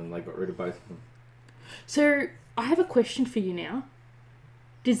Holden and they got rid of both of them. So, I have a question for you now.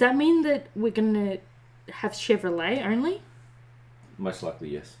 Does that mean that we're going to have Chevrolet only? Most likely,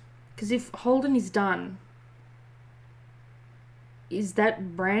 yes. Because if Holden is done, is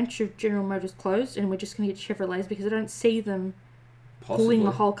that branch of General Motors closed and we're just going to get Chevrolets? Because I don't see them Possibly. pulling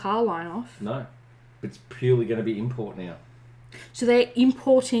the whole car line off. No. It's purely going to be import now. So they're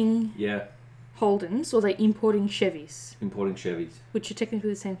importing Yeah, Holdens or they're importing Chevys, importing Chevys. which are technically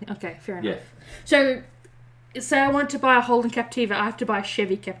the same thing. Okay, fair enough. Yeah. So, say I want to buy a Holden Captiva, I have to buy a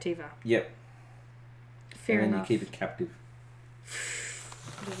Chevy Captiva. Yep. Fair and then enough. you keep it captive.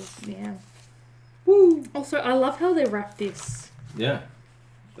 Yeah. Woo! Also, I love how they wrap this. Yeah.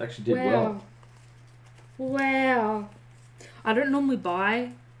 They actually did well. Wow. I don't normally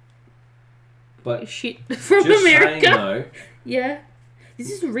buy But shit from just America. saying though, Yeah. This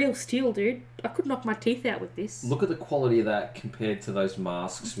is real steel, dude. I could knock my teeth out with this. look at the quality of that compared to those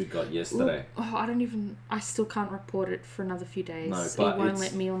masks we got yesterday. I still can't report it for another few days. No, It but won't it's-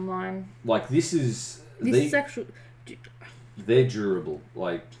 let me online. Like this is Is actual... they're durable.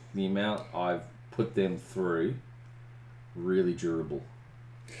 Like the amount I've put them through, really durable.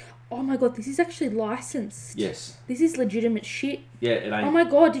 Oh my god, this is actually licensed. Yes. This is legitimate shit. Yeah, it ain't. Oh my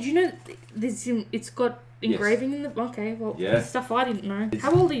god, did you know it's got engraving in the... Okay, well, Yeah. this stuff I didn't know.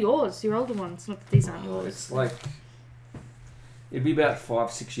 How old are yours? Your older ones? Not that these aren't yours. It's like it'd be about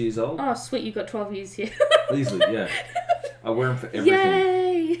 5-6 years old. Oh, sweet, you got 12 years here. Easily, yeah. I wear them for everything.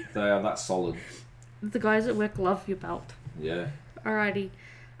 Yay! They are that solid. The guys at work love your belt. Yeah. Alrighty.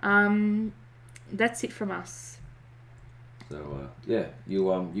 That's it from us. So yeah,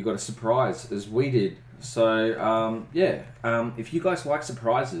 you got a surprise as we did. So if you guys like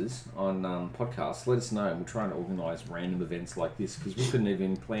surprises on podcasts, let us know and we'll try and organise random events like this because we couldn't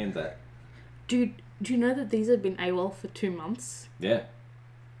even plan that. Dude, do you know that these have been AWOL for 2 months? Yeah.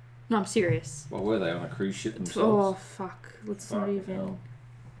 No, I'm serious. What were they on a cruise ship Oh, themselves? fuck. Let's Fuck not even...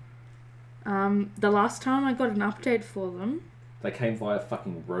 hell. The last time I got an update for them They came via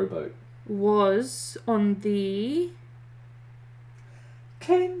fucking rowboat. was on the...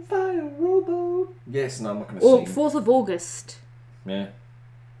 Came via rowboat. Yes, no, I'm not going to sing. 4th of August. Yeah.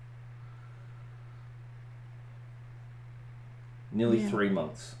 Nearly 3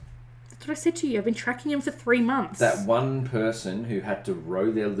 months. That's what I said to you. I've been tracking them for 3 months. That one person who had to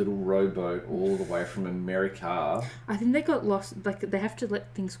row their little rowboat all the way from America. I think they got lost. Like, they have to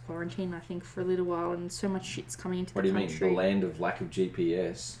let things quarantine, I think, for a little while, and so much shit's coming into What the do you country. mean? The land of lack of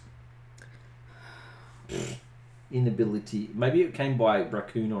GPS. Inability. Maybe it came by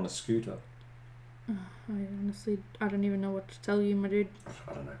raccoon on a scooter. I honestly, I don't even know what to tell you, my dude.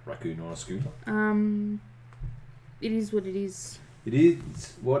 I don't know. Raccoon on a scooter. it is what it is. It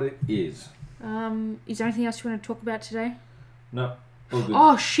is what it is. Is there anything else you want to talk about today? No. All good.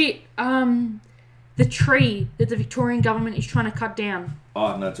 Oh shit! The tree that the Victorian government is trying to cut down.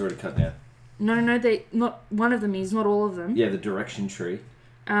 Oh, no, it's already cut down. No, they not one of them is, not all of them. Yeah, the direction tree.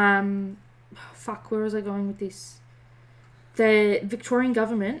 Fuck, where was I going with this? The Victorian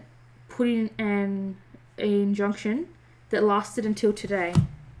government put in an injunction that lasted until today.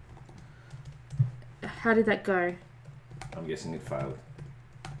 How did that go? I'm guessing it failed.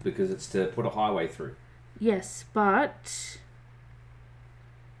 Because it's to put a highway through. Yes, but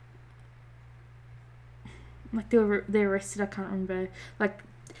like they arrested. I can't remember. Like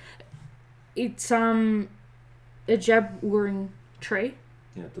it's a jabbering tree.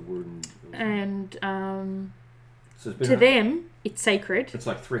 Yeah, the wooden. And so it's been to them, it's sacred. It's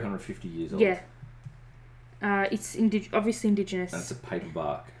like 350 years old. Yeah. It's obviously indigenous. And it's a paper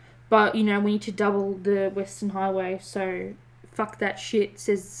bark. But, you know, we need to double the Western Highway, so fuck that shit,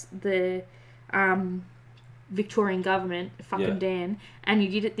 says the Victorian government, fucking Dan. And he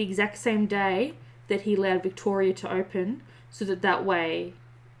did it the exact same day that he allowed Victoria to open, so that way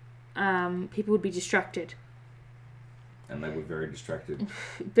people would be distracted. And they were very distracted.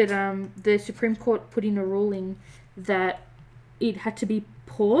 But the Supreme Court put in a ruling that it had to be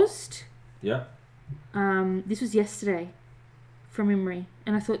paused. Yeah. This was yesterday from memory.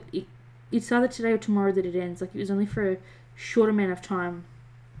 And I thought it's either today or tomorrow that it ends. Like, it was only for a short amount of time.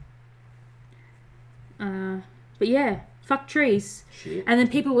 But yeah, fuck trees. Shit. And then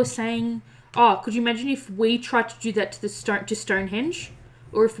people were saying, oh, could you imagine if we tried to do that to Stonehenge?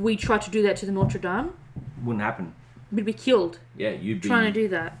 Or if we tried to do that to the Notre Dame? Wouldn't happen. We'd be killed. Yeah, you'd be... trying to do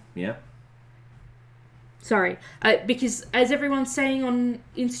that. Yeah. Sorry. Because as everyone's saying on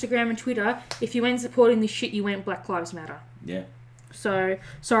Instagram and Twitter, if you ain't supporting this shit, you ain't Black Lives Matter. Yeah. So,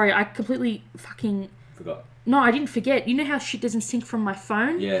 sorry, I completely fucking... Forgot. No, I didn't forget. You know how shit doesn't sync from my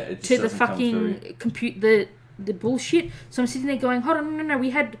phone? Yeah, it just to the doesn't come fucking the bullshit. So I'm sitting there going, hold on, no,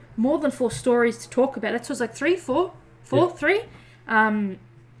 we had more than 4 stories to talk about. That was like 3, 4? 4? Yeah. 3?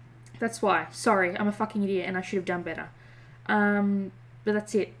 That's why. Sorry, I'm a fucking idiot and I should have done better. But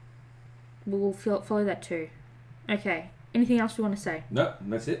that's it. We'll follow that too. Okay. Anything else you want to say? No,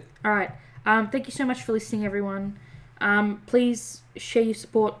 that's it. Alright. Thank you so much for listening, everyone. Please share your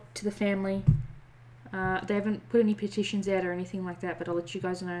support to the family. They haven't put any petitions out or anything like that, but I'll let you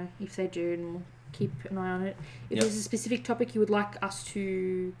guys know if they do, and we'll keep an eye on it. If there's a specific topic you would like us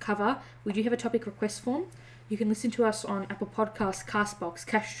to cover, we do have a topic request form. You can listen to us on Apple Podcasts, Castbox,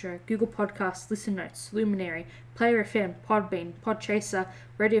 Castro, Google Podcasts, Listen Notes, Luminary, Player FM, Podbean, Podchaser,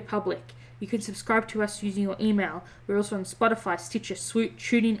 Radio Public. You can subscribe to us using your email. We're also on Spotify, Stitcher, Swoot,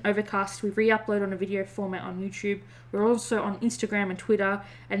 TuneIn, Overcast. We re-upload on a video format on YouTube. We're also on Instagram and Twitter.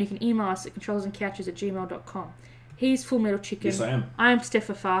 And you can email us at controllersandcouches@gmail.com. He's Full Metal Chicken. Yes, I am. I am Steph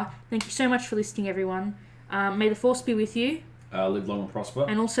Afar. Thank you so much for listening, everyone. May the Force be with you. Live long and prosper.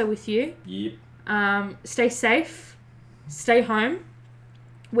 And also with you. Yep. Stay safe. Stay home.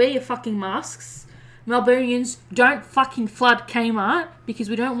 Wear your fucking masks. Melburnians, don't fucking flood Kmart because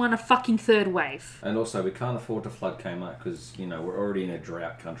we don't want a fucking third wave. And also, we can't afford to flood Kmart because, you know, we're already in a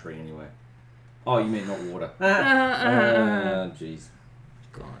drought country anyway. Oh, you meant not water. Jeez.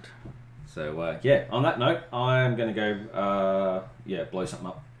 God. So, yeah, on that note, I'm going to go, blow something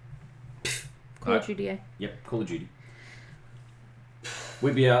up. Call of Duty, eh? Yep, Call of Duty.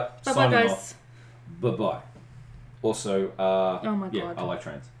 We'll be out. Bye-bye, Signing guys. off. Bye-bye. Also, oh my yeah, God. I like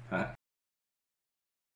trains.